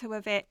photo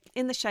of it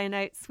in the show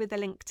notes with a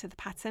link to the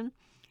pattern.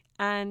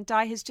 And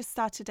Di has just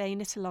started a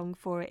knit along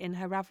for it in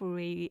her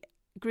Ravelry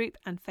group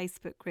and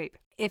Facebook group,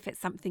 if it's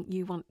something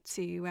you want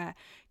to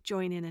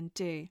join in and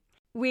do.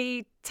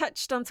 We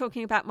touched on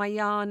talking about my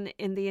yarn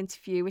in the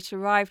interview, which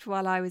arrived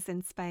while I was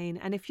in Spain.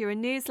 And if you're a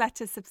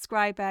newsletter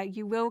subscriber,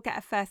 you will get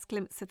a first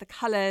glimpse of the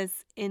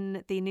colours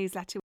in the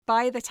newsletter.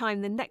 By the time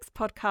the next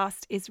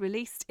podcast is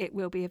released, it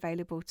will be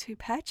available to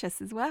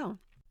purchase as well.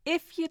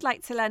 If you'd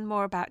like to learn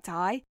more about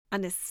Di,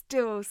 and there's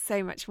still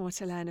so much more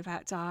to learn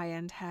about Di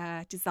and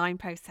her design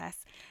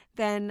process,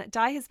 then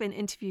Di has been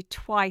interviewed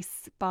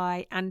twice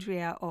by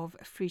Andrea of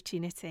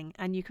Fruity Knitting,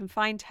 and you can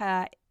find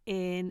her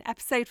in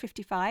episode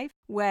 55,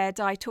 where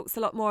Di talks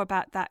a lot more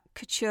about that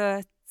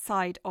couture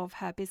side of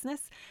her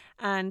business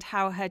and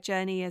how her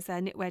journey as a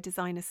knitwear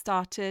designer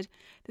started,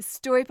 the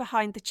story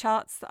behind the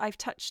charts that I've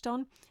touched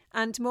on,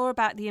 and more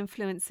about the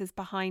influences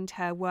behind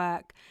her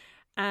work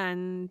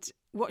and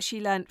what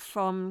she learnt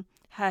from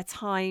her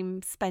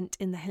time spent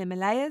in the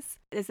Himalayas.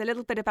 There's a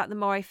little bit about the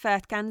Moray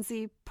Firth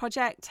Ganzi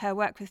project, her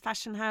work with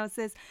fashion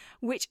houses,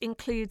 which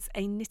includes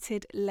a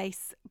knitted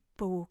lace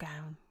ball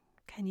gown.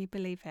 Can you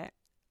believe it?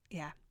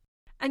 Yeah.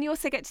 And you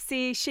also get to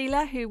see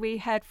Sheila, who we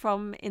heard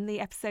from in the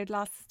episode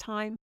last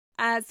time,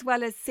 as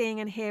well as seeing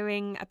and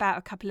hearing about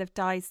a couple of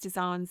Di's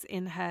designs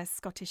in her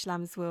Scottish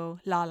lambswool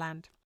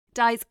Larland.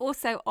 Di's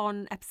also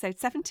on episode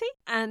 70,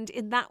 and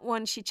in that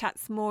one she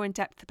chats more in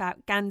depth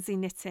about Ganzi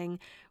knitting,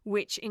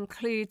 which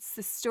includes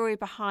the story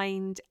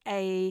behind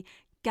a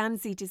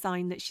Ganzi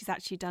design that she's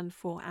actually done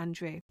for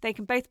Andrew. They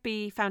can both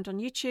be found on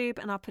YouTube,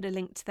 and I'll put a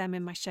link to them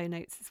in my show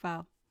notes as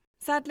well.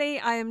 Sadly,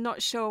 I am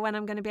not sure when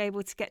I'm going to be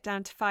able to get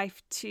down to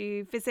Fife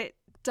to visit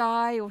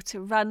Di or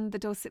to run the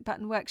Dorset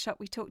Button workshop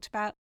we talked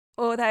about.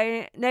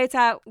 Although, no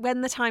doubt,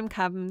 when the time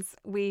comes,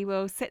 we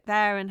will sit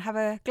there and have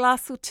a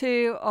glass or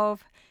two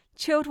of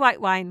chilled white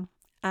wine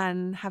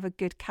and have a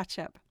good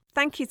catch-up.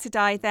 Thank you to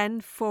Di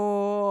then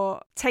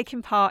for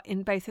taking part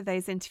in both of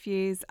those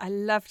interviews. I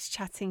loved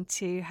chatting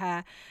to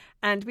her,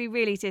 and we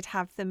really did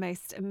have the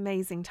most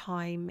amazing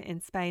time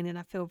in Spain, and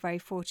I feel very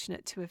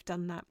fortunate to have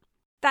done that.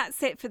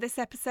 That's it for this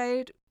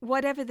episode.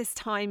 Whatever this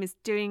time is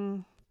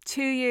doing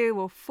to you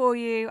or for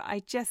you, I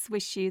just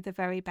wish you the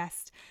very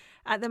best.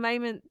 At the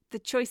moment, the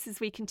choices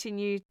we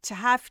continue to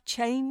have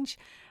change,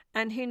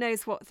 and who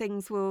knows what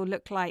things will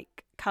look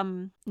like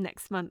come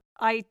next month.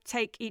 I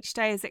take each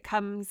day as it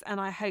comes,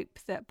 and I hope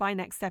that by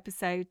next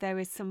episode there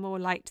is some more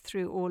light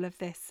through all of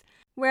this.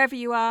 Wherever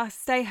you are,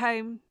 stay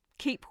home,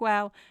 keep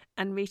well,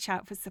 and reach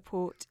out for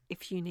support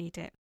if you need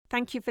it.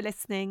 Thank you for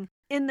listening.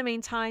 In the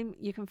meantime,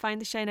 you can find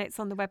the show notes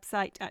on the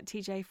website at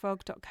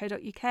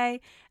tjfrog.co.uk.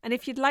 And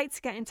if you'd like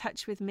to get in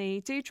touch with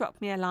me, do drop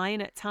me a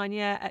line at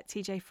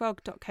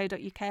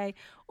tanya@tjfrog.co.uk,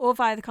 or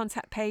via the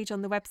contact page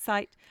on the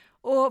website,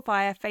 or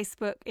via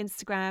Facebook,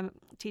 Instagram,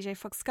 TJ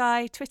Frog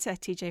Sky, Twitter,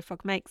 TJ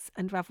Frog Makes,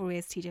 and Ravelry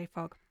as TJ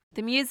Frog.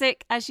 The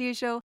music, as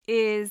usual,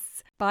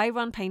 is by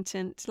Ron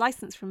Paintant,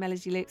 licensed from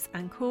Melody Loops,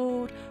 and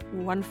called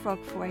One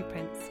Frog for a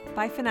Prince.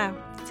 Bye for now.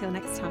 Till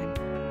next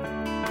time.